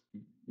just,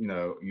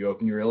 you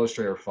open your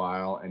Illustrator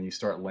file and you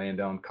start laying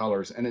down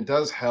colors. And it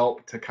does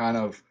help to kind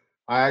of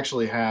I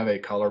actually have a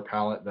color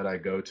palette that I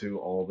go to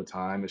all the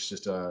time. It's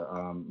just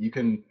you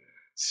can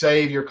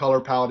save your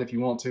color palette if you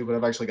want to, but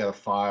I've actually got a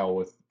file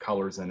with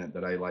colors in it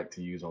that I like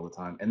to use all the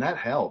time. And that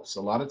helps.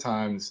 A lot of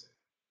times,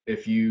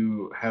 if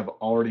you have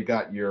already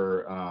got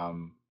yeah,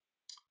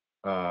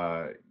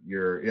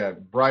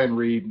 Brian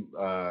Reed,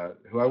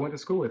 who I went to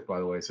school with, by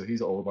the way, so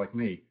he's old like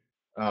me.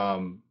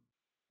 Um,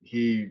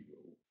 he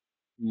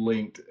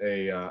linked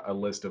a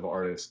list of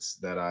artists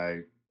that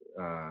I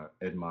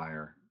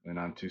admire, and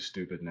I'm too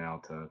stupid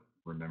now to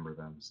remember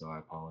them, so I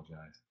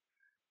apologize.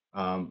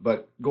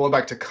 But going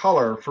back to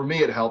color, for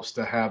me, it helps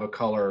to have a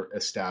color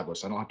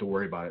established. I don't have to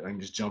worry about it. I can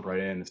just jump right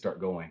in and start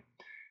going.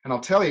 And I'll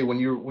tell you, when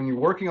you're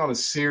working on a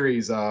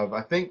series of,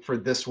 I think for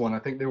this one, I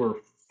think there were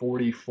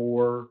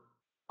 44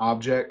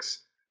 objects,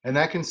 and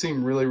that can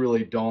seem really,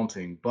 really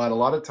daunting. But a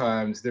lot of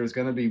times, there's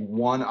going to be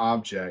one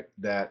object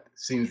that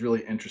seems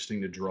really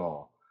interesting to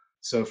draw.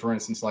 So, for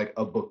instance, like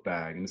a book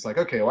bag, and it's like,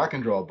 okay, well, I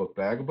can draw a book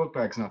bag. A book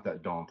bag's not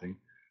that daunting.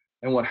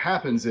 And what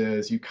happens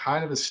is you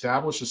kind of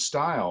establish a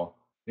style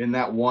in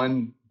that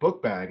one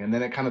book bag, and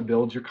then it kind of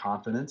builds your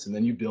confidence, and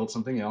then you build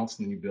something else,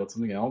 and then you build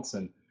something else,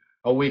 and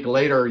a week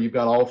later you've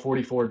got all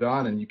 44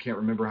 done, and you can't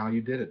remember how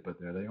you did it, but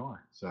there they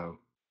are. So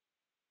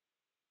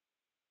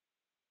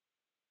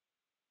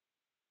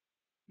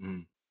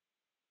mm,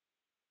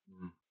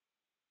 mm,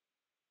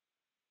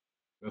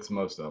 that's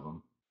most of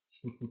them.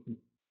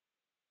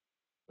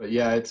 But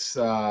yeah, it's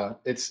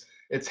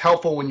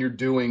helpful when you're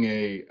doing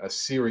a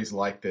series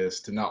like this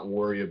to not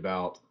worry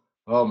about,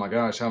 oh my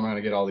gosh, how am I going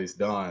to get all these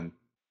done,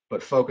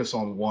 but focus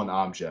on one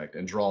object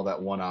and draw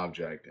that one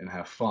object and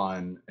have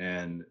fun,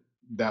 and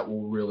that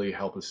will really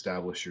help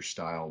establish your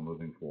style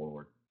moving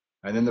forward.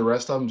 And then the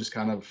rest of them just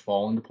kind of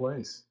fall into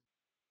place.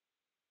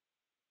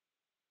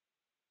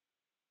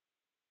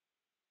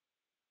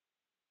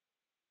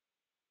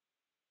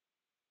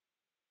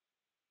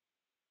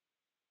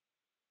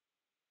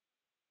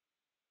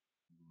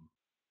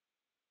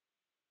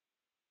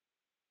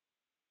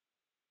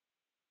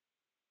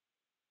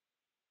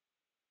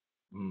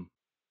 Mm,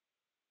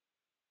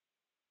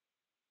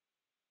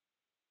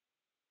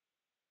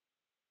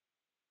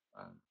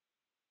 uh,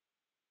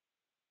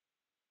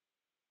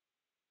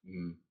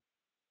 mm.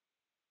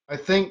 I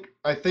think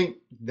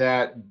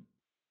that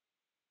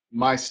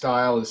my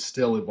style is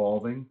still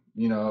evolving.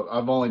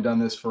 I've only done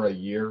this for a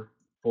year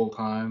full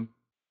time.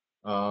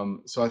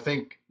 So I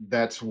think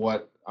that's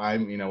what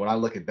when I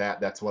look at that,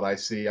 that's what I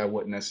see. I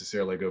wouldn't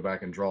necessarily go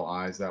back and draw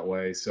eyes that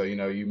way. So,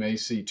 you may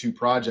see two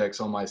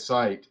projects on my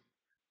site,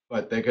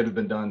 but they could have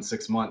been done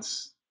 6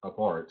 months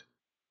apart.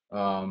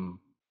 Um,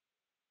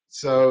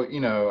 so,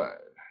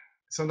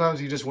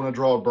 sometimes you just want to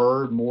draw a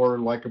bird more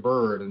like a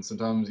bird, and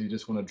sometimes you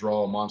just want to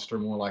draw a monster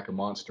more like a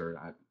monster.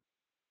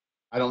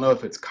 I don't know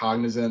if it's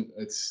cognizant.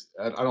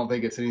 I don't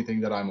think it's anything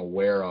that I'm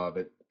aware of.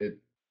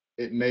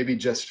 It maybe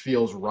just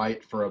feels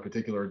right for a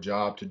particular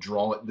job to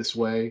draw it this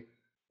way,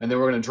 and then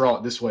we're going to draw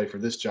it this way for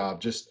this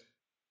job, just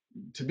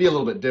to be a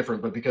little bit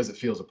different, but because it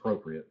feels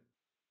appropriate.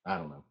 I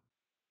don't know.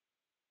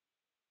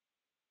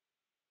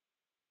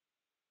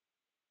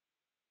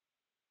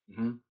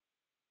 Hmm.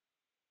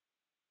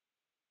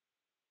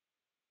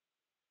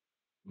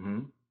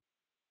 Hmm.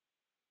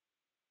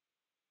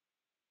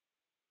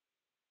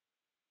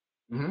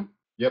 Hmm.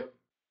 Yep,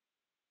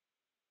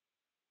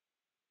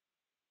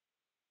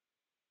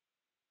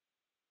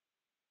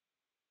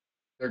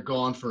 they're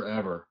gone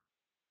forever.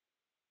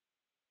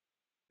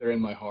 They're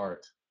in my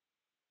heart.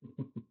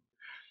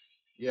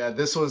 Yeah,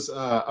 this was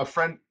a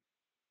friend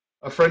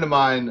of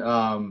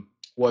mine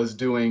was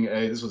doing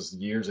a this was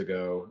years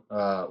ago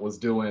was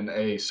doing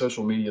a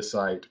social media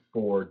site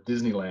for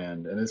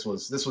Disneyland, and this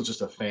was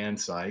just a fan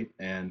site.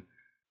 And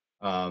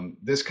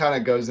this kind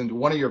of goes into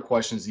one of your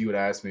questions you would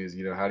ask me is,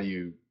 how do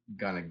you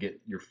kind of get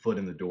your foot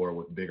in the door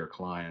with bigger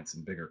clients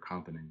and bigger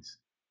companies.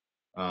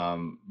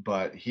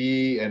 But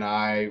he and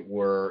I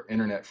were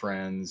internet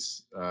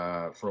friends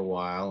for a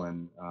while,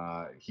 and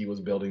he was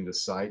building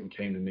this site and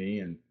came to me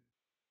and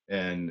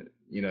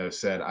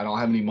said, I don't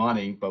have any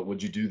money, but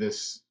would you do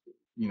this?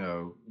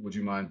 Would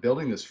you mind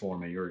building this for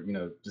me, or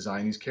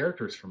design these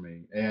characters for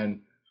me?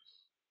 And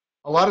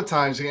a lot of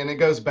times, and it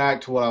goes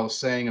back to what I was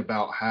saying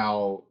about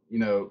how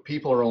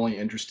people are only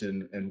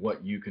interested in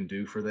what you can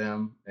do for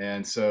them.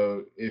 And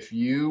so if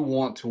you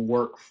want to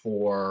work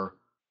for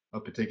a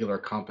particular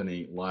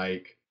company,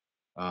 like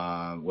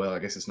well, I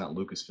guess it's not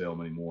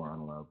Lucasfilm anymore, I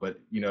don't know, but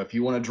if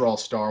you want to draw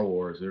Star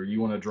Wars, or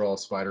you want to draw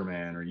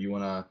Spider-Man, or you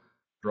want to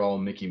draw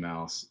Mickey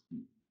Mouse,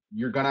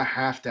 you're going to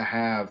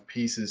have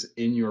pieces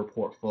in your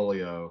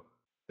portfolio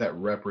that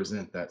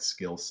represent that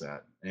skill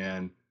set.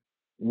 And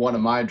one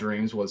of my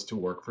dreams was to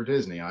work for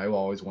Disney. I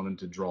always wanted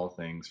to draw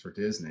things for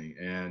Disney,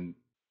 and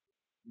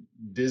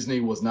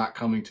Disney was not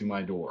coming to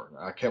my door.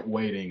 I kept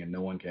waiting and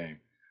no one came.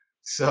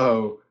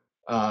 So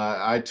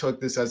I took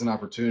this as an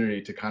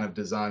opportunity to kind of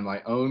design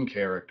my own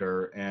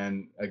character,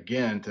 and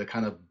again, to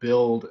kind of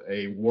build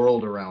a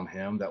world around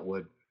him that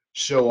would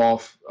show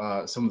off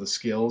some of the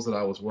skills that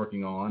I was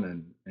working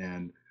on,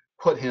 and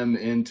put him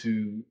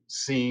into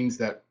scenes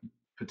that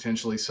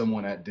potentially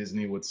someone at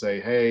Disney would say,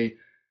 "Hey,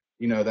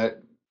 you know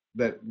that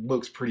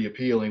looks pretty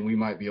appealing. We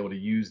might be able to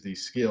use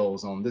these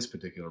skills on this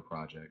particular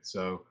project."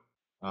 So,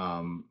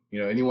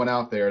 anyone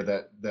out there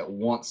that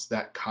wants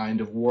that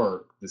kind of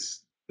work,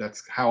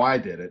 that's how I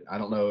did it. I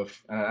don't know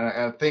if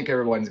I think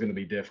everyone's going to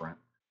be different.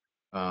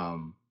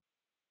 Um,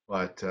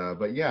 but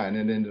yeah, and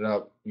it ended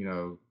up,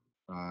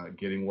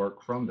 getting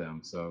work from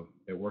them, so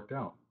it worked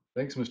out.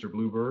 Thanks, Mr.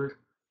 Bluebird.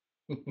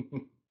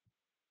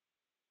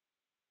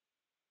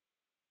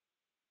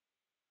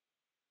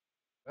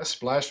 That's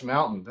Splash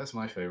Mountain. That's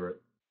my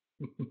favorite.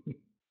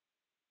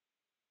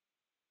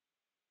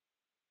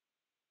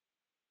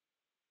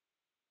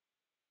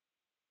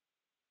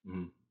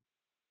 Mhm,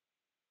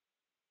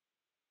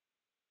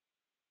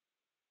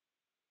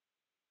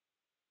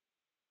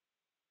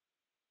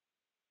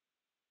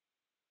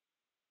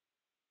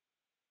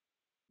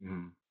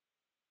 mhm.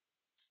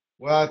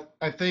 Well,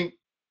 I think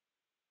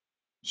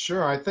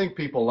sure. I think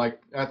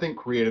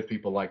creative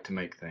people like to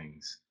make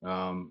things.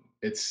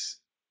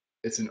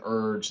 It's an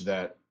urge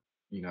that,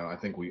 I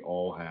think we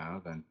all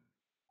have. And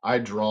I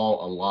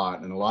draw a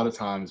lot. And a lot of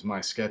times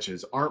my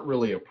sketches aren't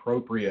really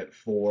appropriate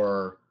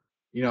for,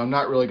 I'm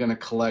not really going to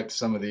collect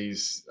some of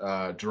these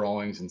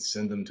drawings and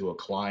send them to a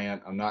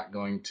client. I'm not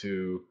going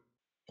to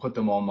put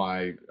them on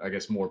my, I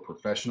guess, more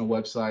professional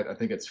website. I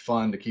think it's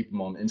fun to keep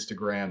them on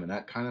Instagram and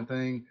that kind of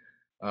thing.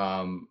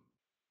 Um,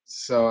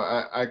 so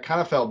I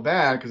kind of felt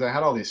bad because I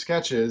had all these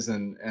sketches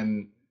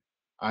and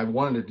I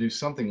wanted to do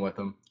something with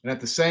them. And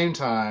at the same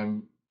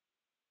time,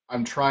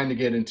 I'm trying to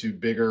get into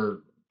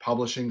bigger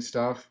publishing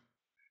stuff.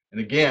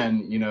 And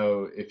again,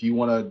 if you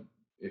want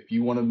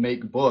to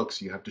make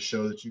books, you have to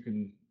show that you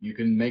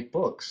can make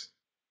books.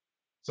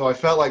 So I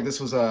felt like this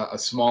was a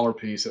smaller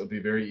piece that would be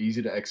very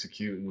easy to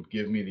execute and would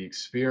give me the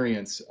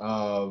experience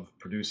of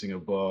producing a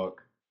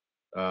book,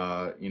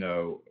 a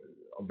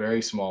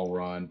very small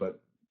run, but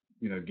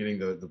getting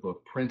the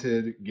book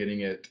printed,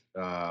 getting it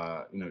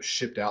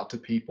shipped out to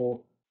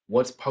people.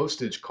 What's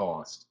postage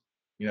cost?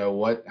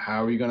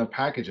 How are you going to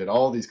package it?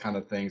 All these kind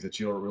of things that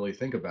you don't really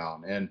think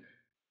about. And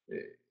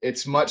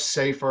it's much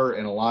safer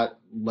and a lot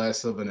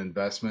less of an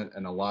investment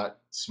and a lot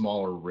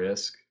smaller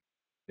risk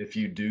if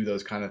you do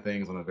those kind of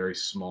things on a very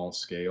small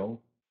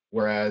scale.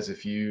 Whereas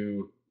if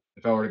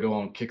I were to go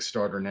on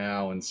Kickstarter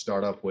now and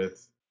start up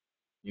with,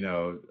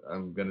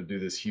 I'm going to do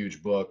this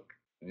huge book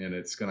and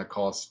it's going to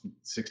cost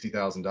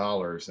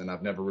 $60,000 and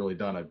I've never really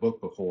done a book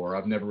before.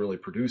 I've never really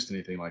produced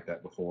anything like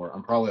that before.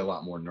 I'm probably a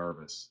lot more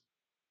nervous.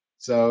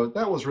 So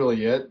that was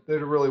really it.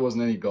 There really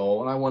wasn't any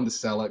goal, and I wanted to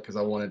sell it because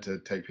I wanted to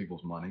take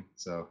people's money.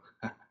 So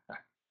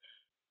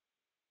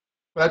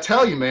but I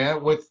tell you,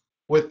 man, with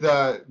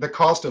the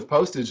cost of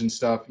postage and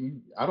stuff,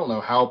 I don't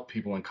know how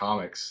people in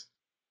comics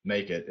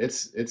make it.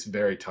 It's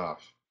very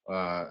tough.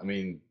 I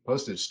mean,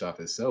 postage stuff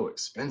is so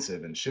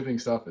expensive, and shipping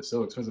stuff is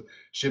so expensive.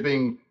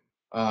 Shipping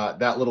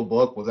that little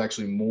book was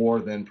actually more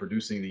than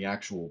producing the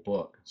actual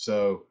book.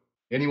 So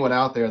anyone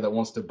out there that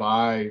wants to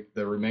buy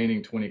the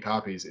remaining 20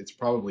 copies, it's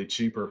probably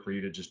cheaper for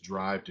you to just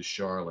drive to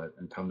Charlotte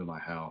and come to my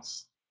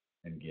house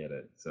and get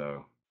it.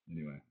 So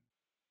anyway,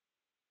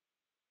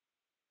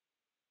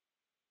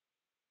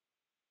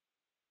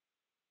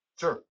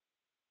 sure.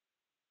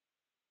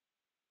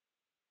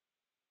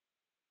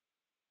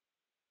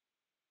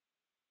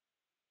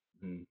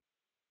 Mhm.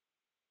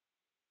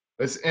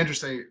 It's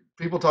interesting.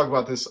 People talk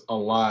about this a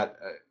lot.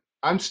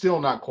 I'm still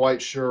not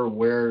quite sure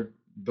where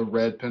the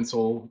red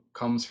pencil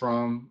comes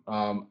from.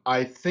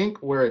 I think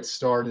where it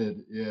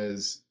started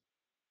is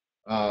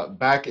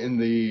back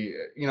in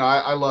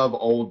I love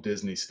old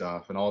Disney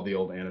stuff and all the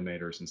old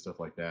animators and stuff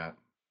like that.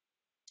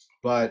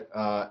 But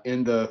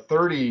in the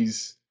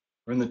 30s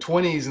or in the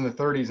 20s and the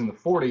 30s and the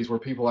 40s, where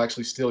people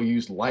actually still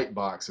used light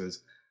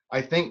boxes,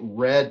 I think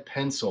red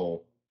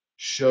pencil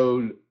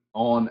showed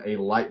on a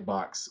light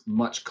box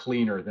much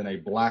cleaner than a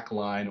black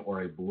line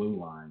or a blue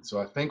line. So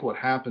I think what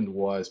happened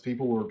was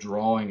people were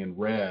drawing in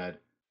red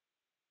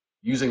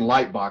using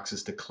light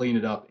boxes to clean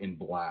it up in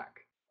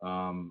black.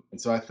 And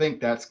so I think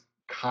that's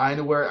kind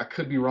of where I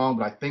could be wrong,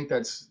 but I think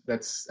that's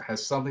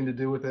has something to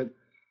do with it.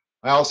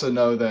 I also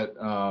know that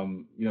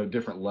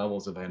different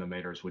levels of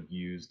animators would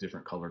use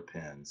different colored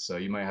pens. So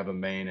you might have a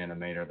main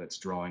animator that's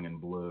drawing in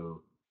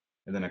blue,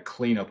 and then a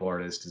cleanup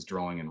artist is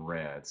drawing in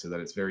red, so that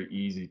it's very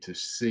easy to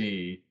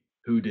see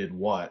who did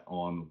what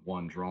on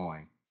one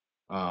drawing.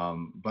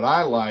 But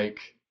I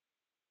like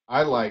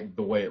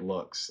the way it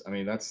looks. I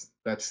mean, that's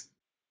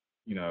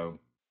you know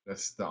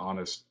that's the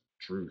honest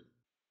truth.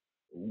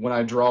 When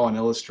I draw in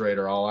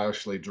Illustrator, I'll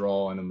actually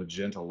draw in a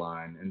magenta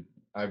line, and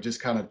I've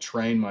just kind of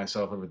trained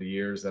myself over the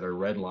years that a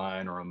red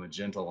line or a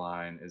magenta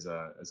line is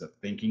a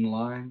thinking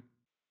line,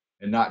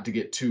 and not to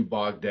get too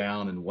bogged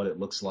down in what it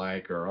looks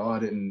like or I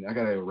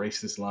gotta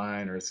erase this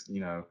line or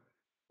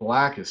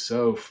black is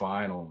so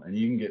final, and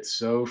you can get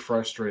so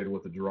frustrated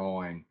with the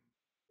drawing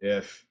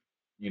if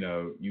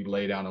you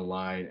lay down a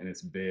line and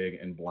it's big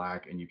and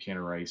black and you can't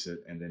erase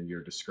it, and then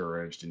you're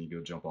discouraged and you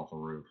go jump off a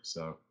roof.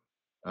 So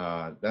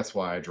that's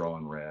why I draw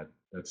in red.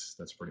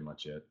 That's pretty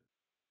much it.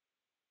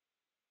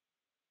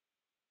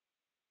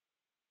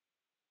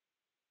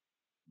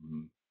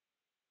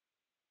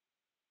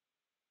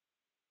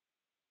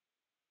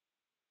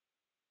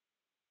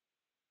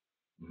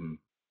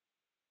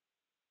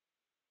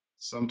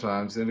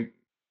 sometimes, and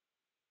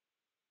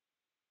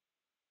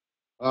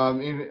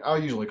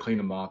I'll usually clean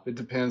them up. It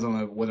depends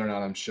on whether or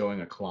not I'm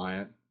showing a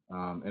client.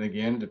 And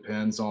again, it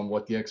depends on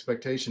what the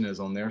expectation is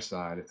on their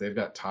side. If they've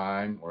got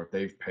time or if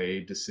they've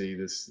paid to see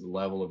this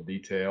level of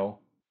detail,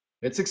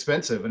 it's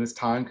expensive and it's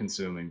time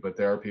consuming, but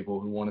there are people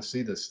who want to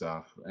see this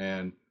stuff.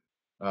 And,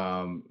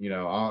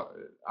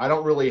 I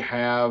don't really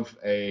have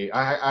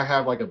I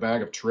have like a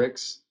bag of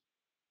tricks,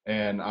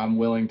 and I'm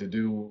willing to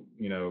do,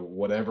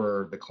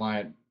 whatever the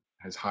client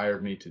has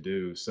hired me to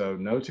do. So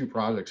no two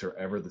projects are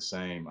ever the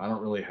same. I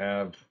don't really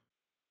have,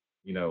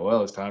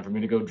 well, it's time for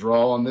me to go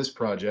draw on this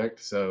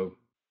project. So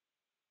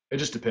it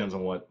just depends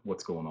on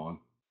what's going on.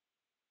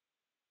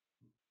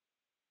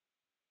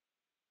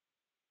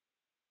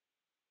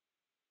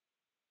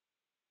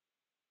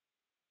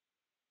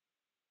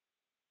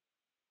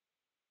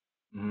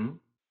 Hmm.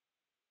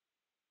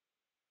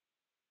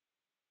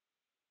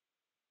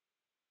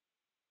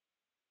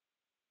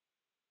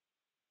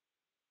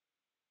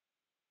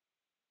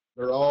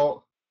 They're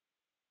all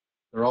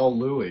they're all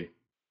Louis.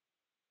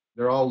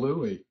 They're all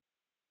Louis.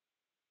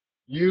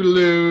 You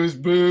lose,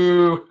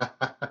 boo.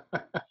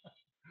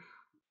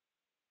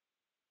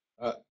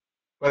 uh,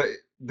 but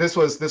this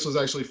was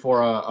actually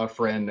for a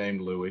friend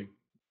named Louis.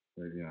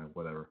 Or,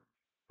 whatever.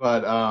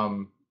 But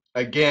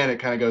again, it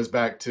kind of goes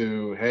back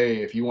to,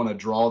 hey, if you want to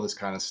draw this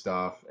kind of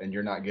stuff and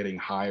you're not getting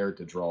hired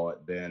to draw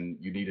it, then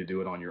you need to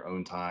do it on your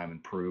own time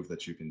and prove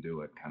that you can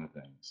do it, kind of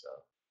thing. So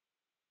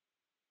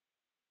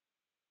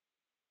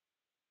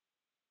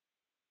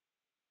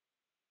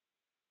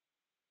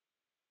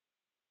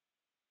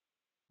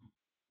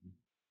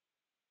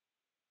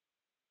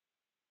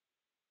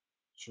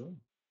sure.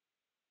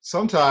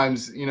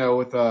 Sometimes,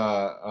 with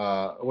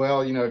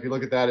well, if you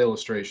look at that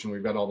illustration,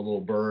 we've got all the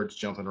little birds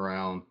jumping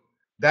around.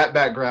 That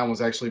background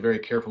was actually very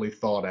carefully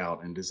thought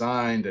out and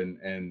designed,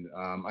 and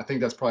I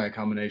think that's probably a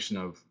combination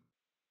of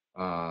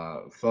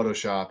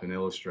Photoshop and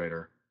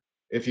Illustrator.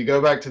 If you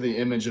go back to the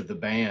image of the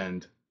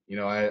band,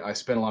 I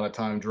spent a lot of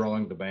time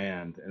drawing the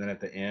band, and then at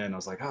the end, I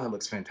was like, oh, it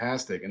looks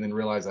fantastic, and then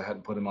realized I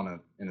hadn't put him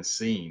on in a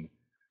scene.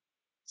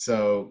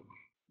 So,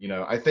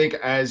 I think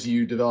as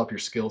you develop your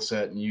skill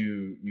set and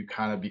you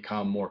kind of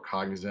become more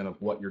cognizant of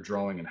what you're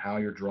drawing and how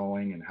you're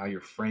drawing and how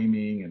you're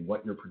framing and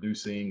what you're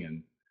producing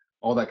and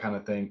all that kind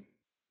of thing,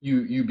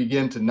 you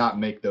begin to not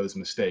make those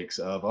mistakes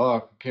of, oh,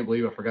 I can't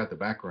believe I forgot the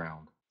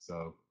background.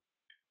 So,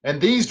 and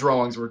these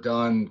drawings were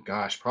done,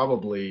 gosh,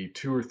 probably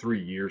 2 or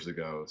 3 years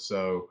ago.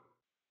 So,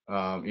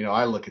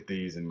 I look at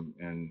these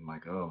and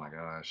like, oh my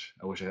gosh,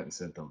 I wish I hadn't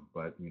sent them,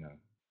 but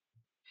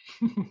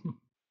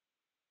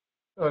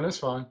oh, that's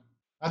fine.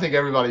 I think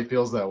everybody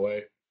feels that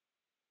way.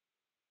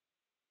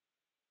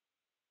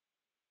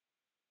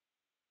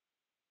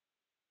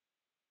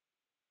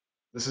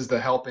 This is the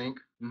Help Inc.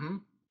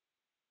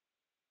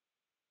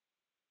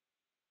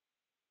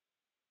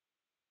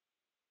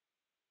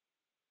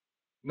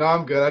 No,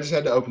 I'm good. I just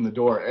had to open the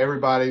door.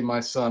 Everybody, my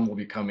son will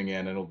be coming in,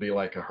 and it'll be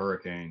like a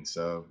hurricane.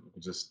 So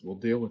we'll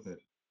deal with it.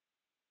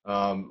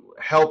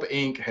 Help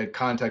Inc. had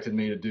contacted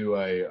me to do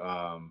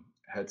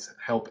had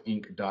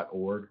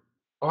helpinc.org.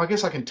 Oh, I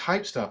guess I can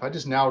type stuff. I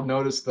just now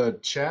noticed the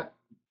chat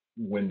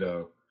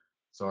window.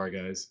 Sorry,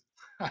 guys.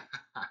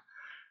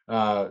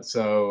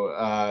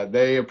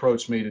 They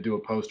approached me to do a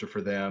poster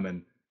for them,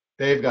 and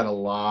they've got a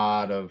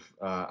lot of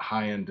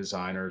high-end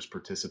designers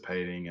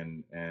participating,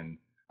 and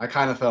I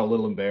kind of felt a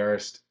little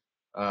embarrassed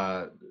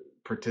uh,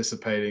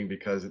 participating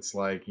because it's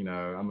like,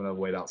 I'm gonna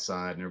wait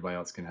outside and everybody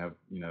else can have,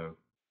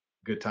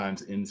 good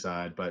times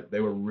inside. But they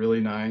were really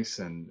nice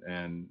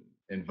and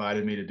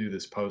invited me to do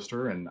this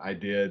poster, and I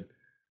did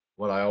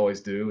what I always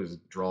do is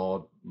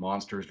draw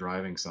monsters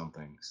driving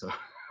something. So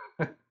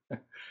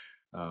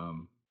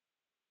um,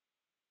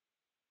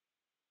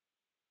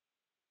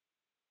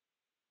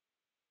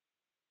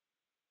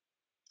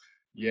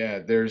 yeah,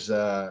 there's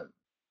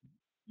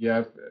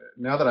yeah.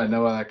 Now that I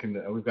know I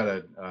can, we've got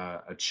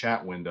a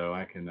chat window.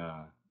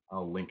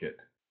 I'll link it.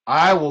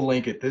 I will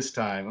link it this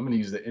time. I'm going to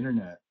use the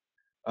internet.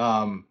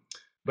 Um,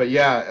 but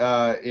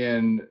yeah,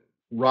 in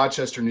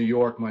Rochester, New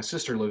York, my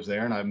sister lives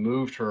there, and I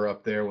moved her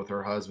up there with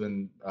her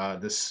husband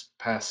this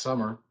past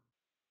summer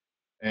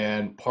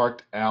and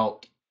parked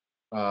out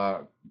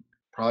uh,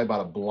 probably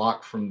about a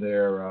block from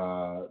their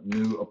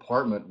new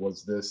apartment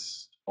was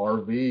this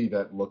RV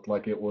that looked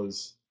like it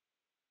was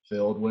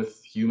filled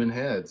with human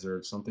heads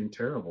or something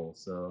terrible.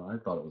 So I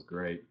thought it was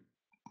great.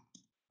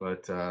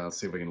 But let's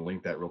see if we can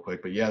link that real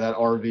quick. But yeah, that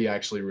RV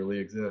actually really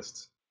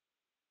exists.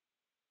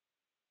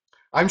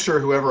 I'm sure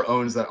whoever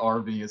owns that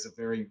RV is a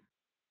very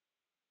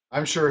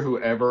I'm sure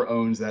whoever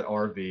owns that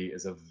RV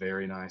is a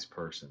very nice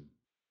person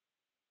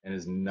and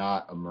is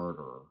not a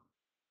murderer.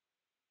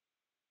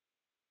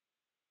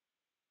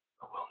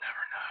 But we'll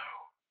never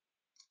know.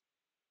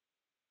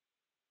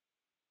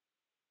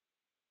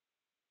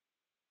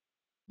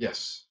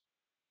 Yes,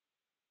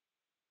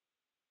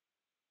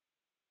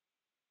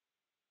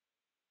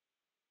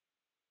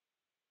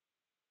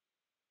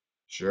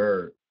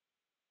 sure.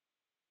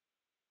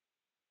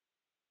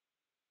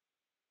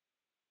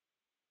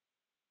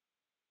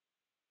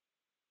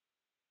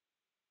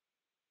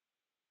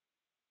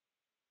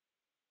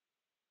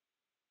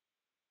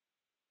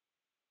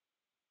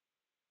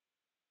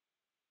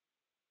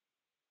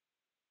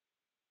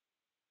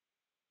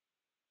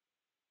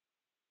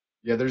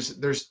 Yeah, there's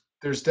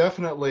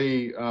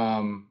definitely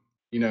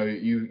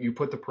you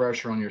put the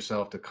pressure on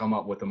yourself to come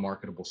up with a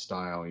marketable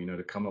style,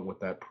 to come up with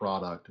that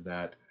product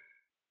that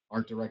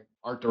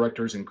art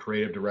directors and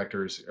creative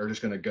directors are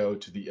just going to go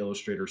to the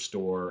Illustrator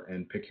store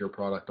and pick your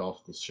product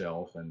off the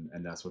shelf, and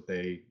that's what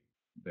they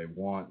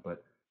want.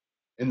 But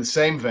in the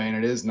same vein,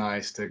 it is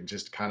nice to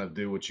just kind of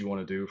do what you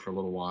want to do for a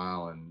little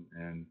while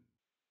and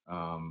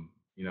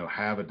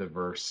have a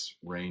diverse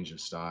range of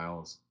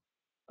styles.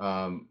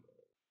 Um,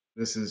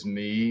 this is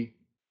me.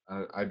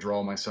 I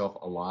draw myself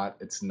a lot.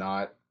 It's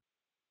not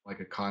like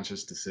a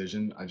conscious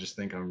decision. I just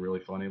think I'm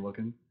really funny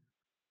looking.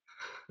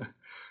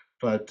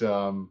 But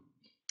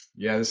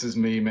yeah, this is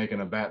me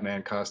making a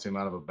Batman costume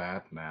out of a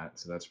bath mat.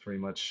 So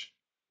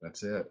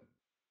that's it.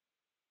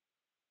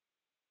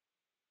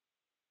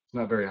 It's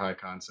not very high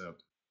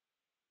concept.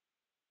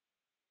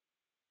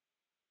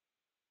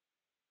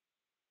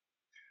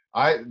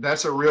 I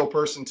That's a real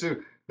person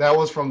too. That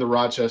was from the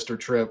Rochester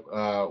trip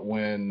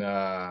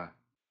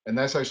and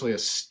that's actually a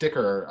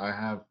sticker I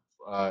have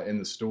in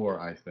the store,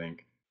 I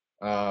think.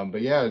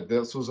 But yeah,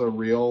 this was a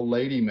real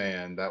lady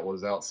man that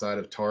was outside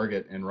of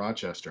Target in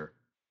Rochester,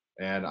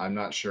 and I'm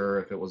not sure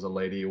if it was a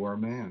lady or a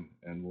man,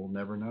 and we'll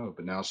never know.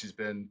 But now she's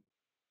been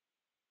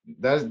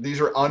that these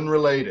are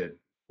unrelated.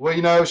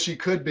 Well, she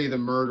could be the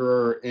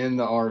murderer in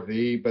the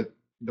RV, but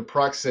the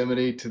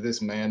proximity to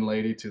this man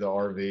lady to the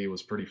RV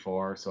was pretty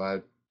far, so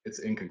I it's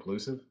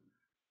inconclusive.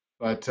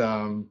 But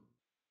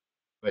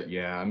but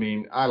yeah, I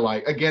mean, I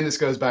like again, this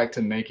goes back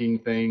to making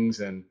things,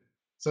 and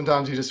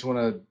sometimes you just want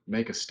to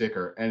make a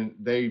sticker, and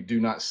they do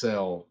not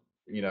sell.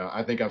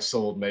 I think I've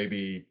sold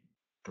maybe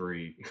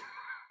three,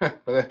 but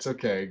that's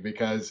okay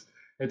because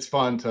it's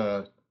fun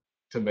to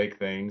make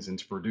things and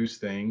to produce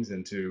things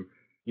and to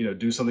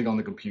do something on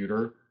the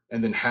computer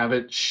and then have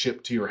it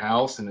shipped to your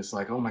house, and it's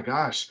like, oh my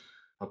gosh,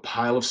 a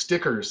pile of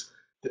stickers.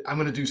 I'm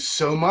going to do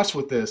so much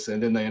with this,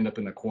 and then they end up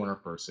in the corner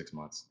for 6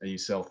 months, and you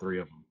sell three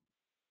of them.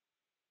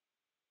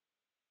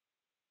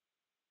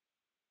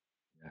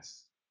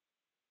 Yes.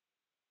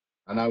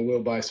 And I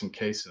will buy some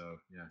queso,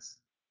 yes.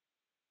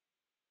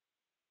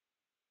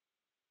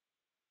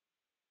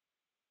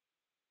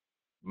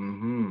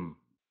 Mhm.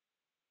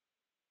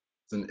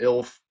 It's an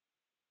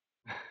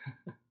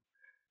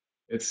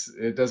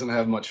it doesn't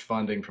have much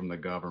funding from the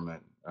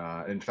government.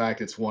 In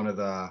fact, it's one of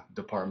the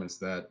departments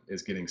that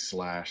is getting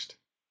slashed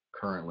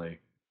currently.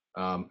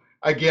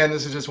 Again,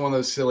 this is just one of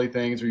those silly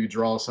things where you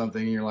draw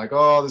something and you're like,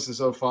 "Oh, this is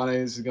so funny.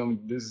 This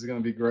is gonna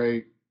be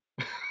great,"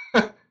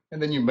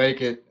 and then you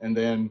make it, and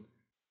then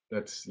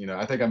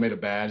I think I made a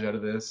badge out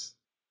of this.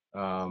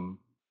 Um,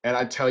 and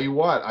I tell you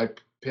what, I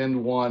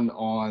pinned one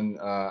on.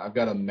 I've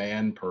got a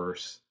man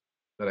purse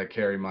that I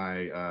carry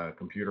my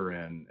computer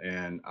in,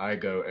 and I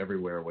go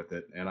everywhere with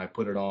it. And I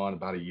put it on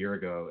about a year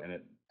ago, and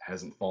it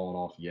hasn't fallen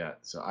off yet.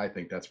 So I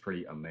think that's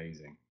pretty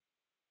amazing.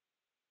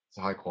 It's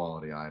a high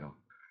quality item.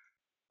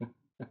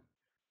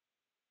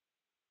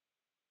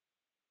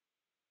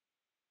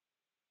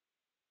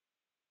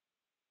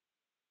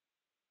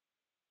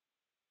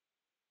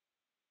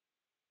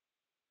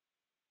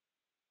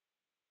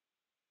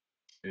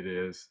 It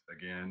is.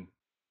 Again,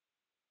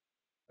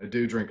 I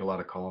do drink a lot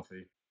of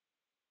coffee.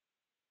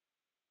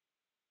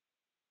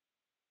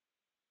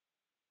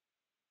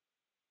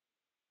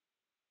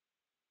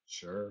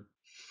 Sure.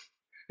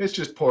 It's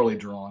just poorly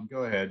drawn.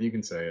 Go ahead. You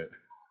can say it.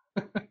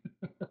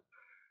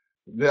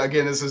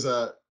 Again,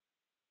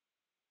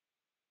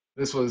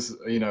 this was,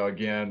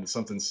 again,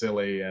 something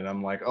silly, and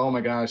I'm like, oh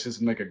my gosh, this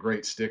would make a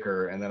great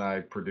sticker, and then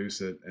I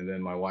produce it, and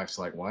then my wife's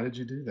like, why did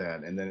you do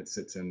that? And then it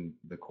sits in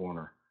the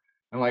corner.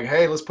 I'm like,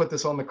 hey, let's put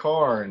this on the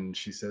car, and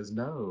she says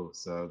no.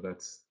 So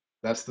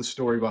that's the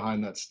story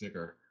behind that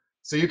sticker.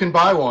 So you can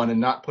buy one and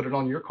not put it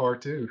on your car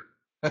too.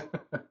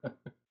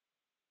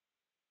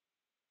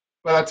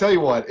 But I tell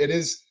you what,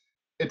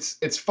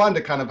 it's fun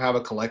to kind of have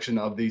a collection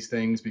of these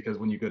things, because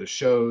when you go to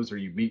shows or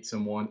you meet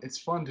someone, it's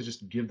fun to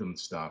just give them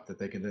stuff that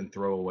they can then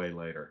throw away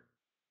later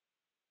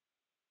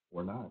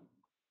or not.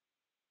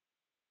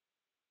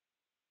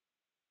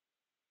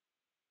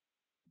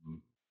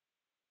 Mhm,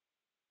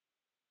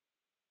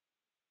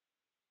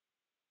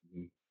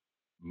 mhm,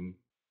 mhm,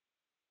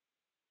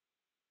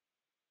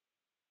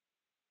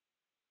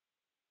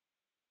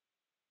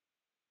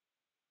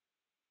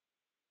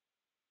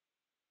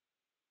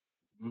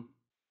 mhm.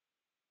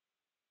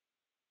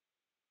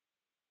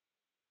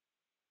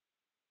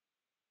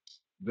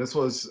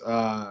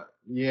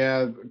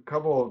 Yeah,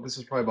 this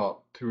is probably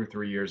about 2 or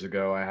 3 years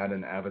ago. I had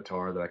an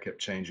avatar that I kept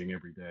changing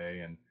every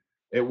day, and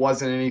it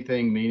wasn't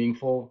anything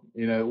meaningful.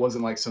 It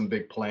wasn't like some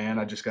big plan.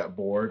 I just got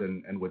bored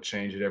and would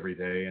change it every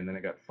day, and then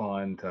it got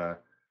fun to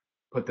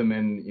put them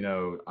in,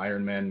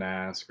 Iron Man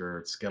mask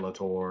or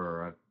Skeletor,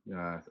 or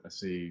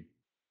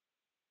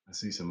I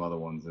see some other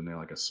ones in there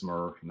like a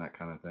Smurf and that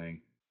kind of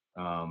thing.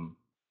 Um,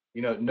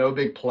 no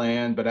big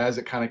plan, but as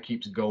it kind of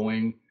keeps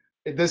going,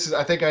 I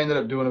think I ended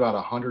up doing about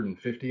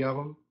 150 of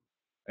them,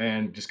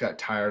 and just got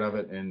tired of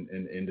it and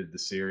ended the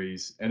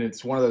series. And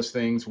it's one of those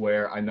things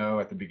where I know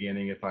at the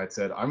beginning, if I had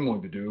said, I'm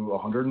going to do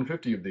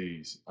 150 of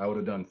these, I would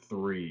have done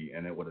three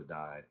and it would have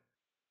died.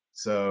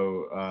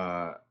 So,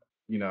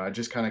 I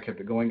just kind of kept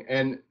it going.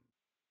 And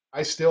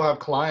I still have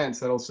clients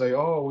that'll say,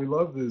 "Oh, we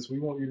love this. We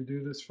want you to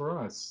do this for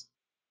us."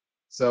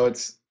 So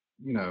it's,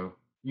 you know,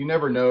 you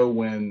never know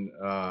when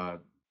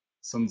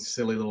some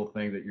silly little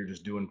thing that you're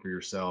just doing for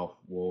yourself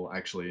will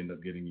actually end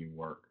up getting you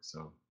work.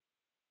 So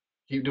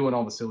keep doing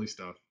all the silly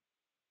stuff.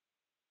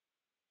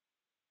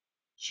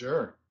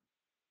 Sure,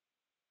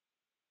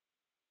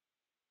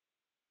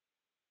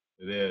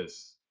 it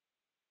is.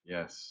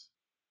 Yes.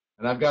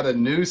 And I've got a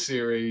new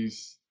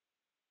series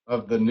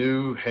of the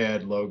new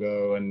head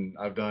logo, and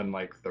I've done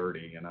like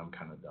 30, and I'm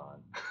kind of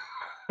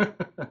done.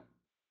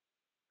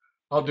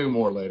 I'll do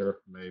more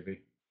later,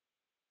 maybe.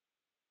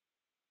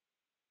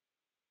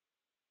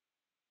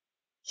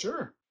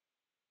 Sure.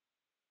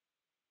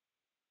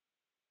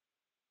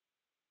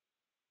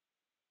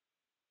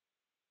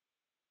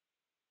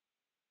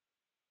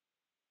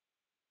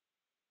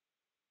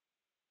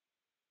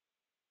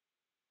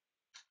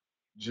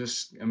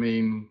 Just, I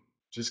mean,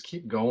 just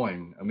keep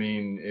going. I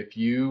mean, if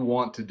you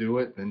want to do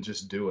it, then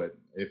just do it.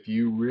 If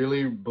you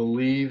really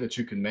believe that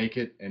you can make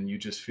it and you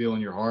just feel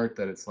in your heart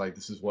that it's like,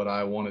 this is what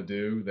I want to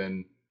do,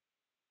 then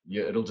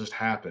yeah, it'll just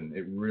happen.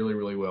 It really,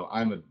 really will.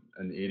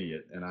 An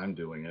idiot and I'm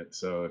doing it.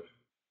 So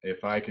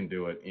if I can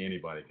do it,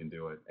 anybody can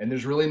do it. And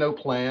there's really no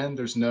plan.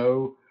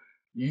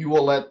 You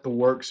will let the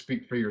work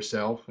speak for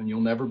yourself and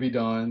you'll never be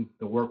done.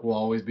 The work will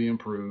always be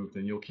improved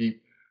and you'll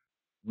keep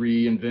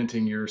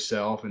reinventing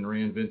yourself and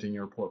reinventing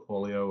your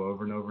portfolio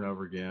over and over and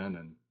over again.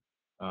 And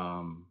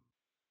um,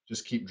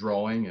 just keep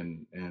drawing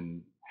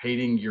and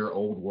hating your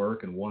old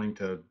work and wanting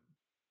to,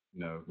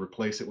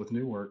 replace it with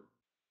new work.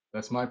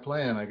 That's my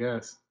plan, I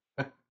guess.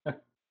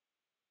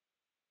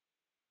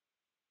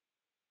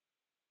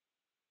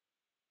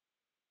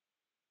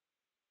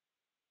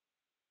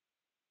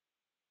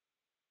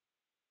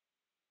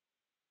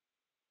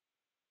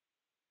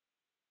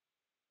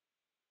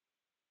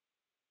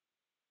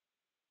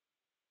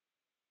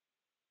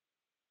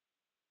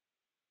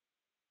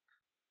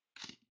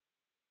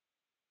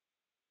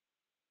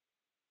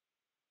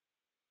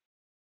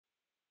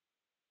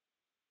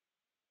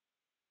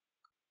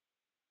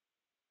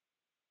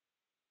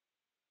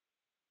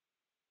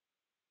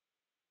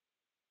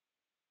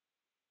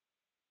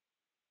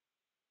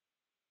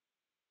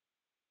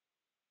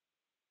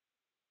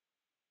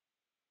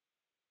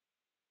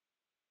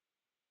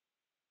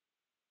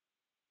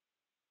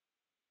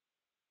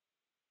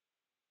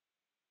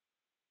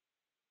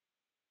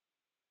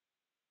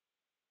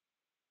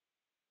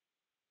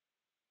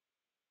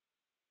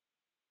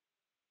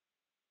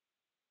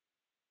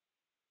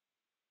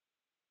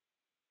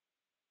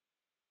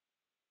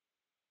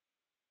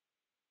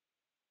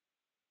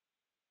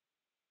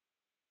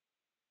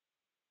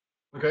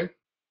 Okay.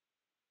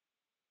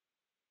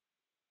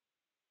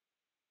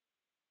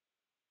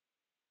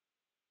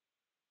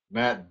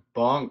 Matt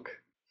Bunk.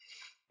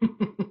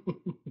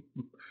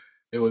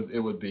 It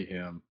would be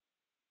him.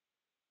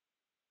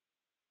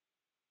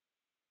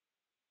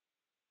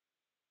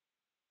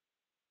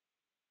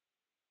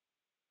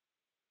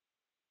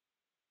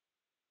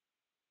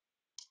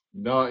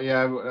 No,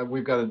 yeah,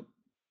 we've got a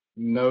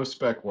no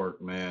spec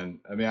work, man.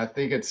 I mean, I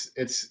think it's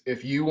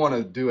if you want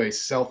to do a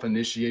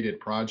self-initiated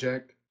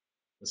project,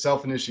 the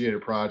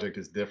self-initiated project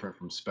is different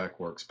from spec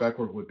work. Spec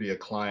work would be a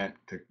client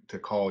to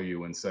call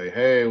you and say,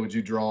 "Hey, would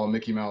you draw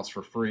Mickey Mouse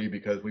for free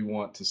because we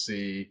want to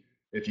see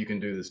if you can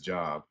do this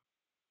job?"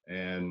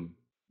 And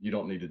you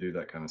don't need to do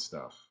that kind of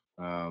stuff.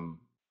 Um,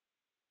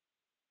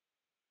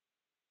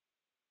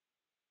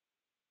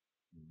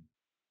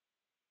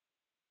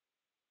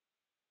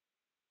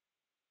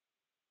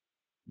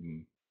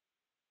 mm,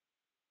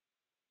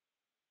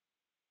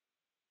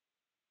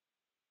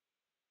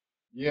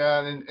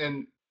 yeah,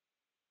 and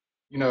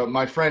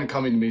my friend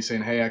coming to me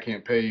saying, "Hey, I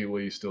can't pay you.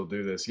 Will you still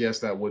do this?" Yes,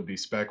 that would be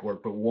spec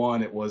work, but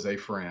one, it was a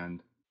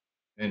friend,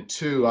 and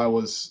two,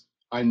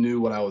 I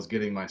knew what I was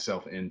getting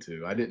myself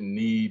into. I didn't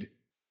need,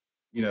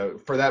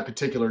 for that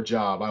particular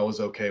job, I was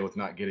okay with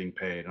not getting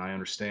paid, and I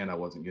understand I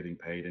wasn't getting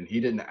paid. And he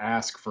didn't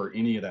ask for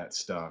any of that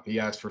stuff. He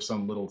asked for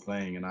some little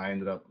thing, and I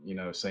ended up,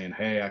 saying,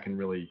 "Hey, I can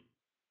really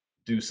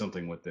do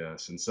something with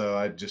this." And so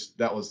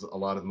that was a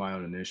lot of my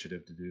own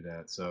initiative to do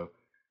that. So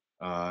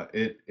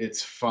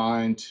it's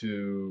fine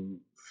to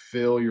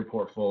fill your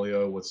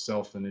portfolio with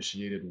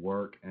self-initiated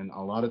work, and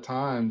a lot of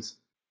times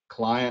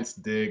clients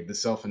dig the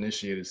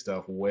self-initiated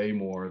stuff way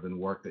more than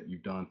work that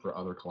you've done for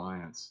other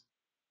clients.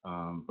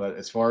 But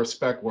as far as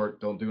spec work,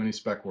 don't do any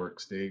spec work.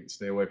 Stay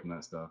away from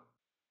that stuff.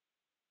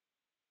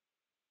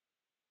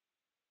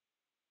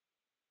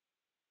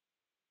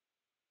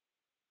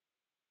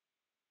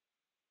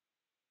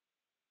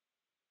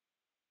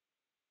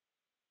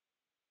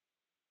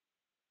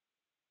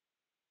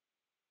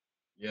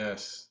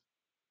 Yes,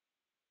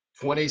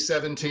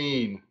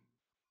 2017.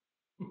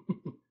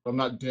 I'm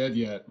not dead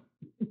yet.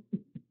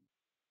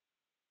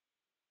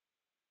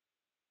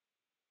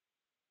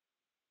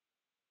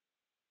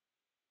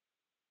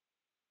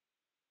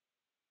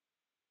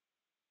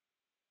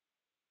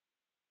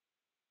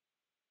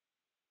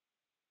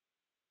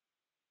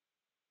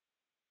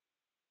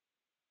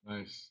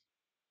 Nice.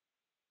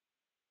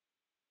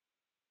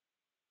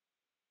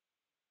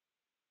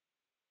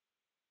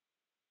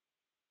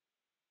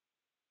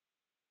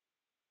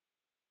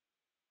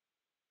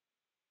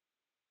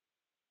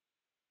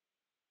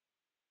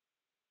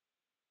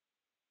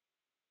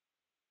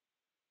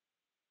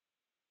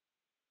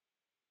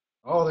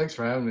 Oh, thanks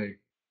for having me.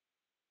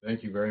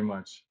 Thank you very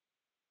much.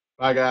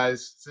 Bye,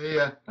 guys. See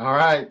ya. All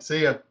right.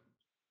 See ya.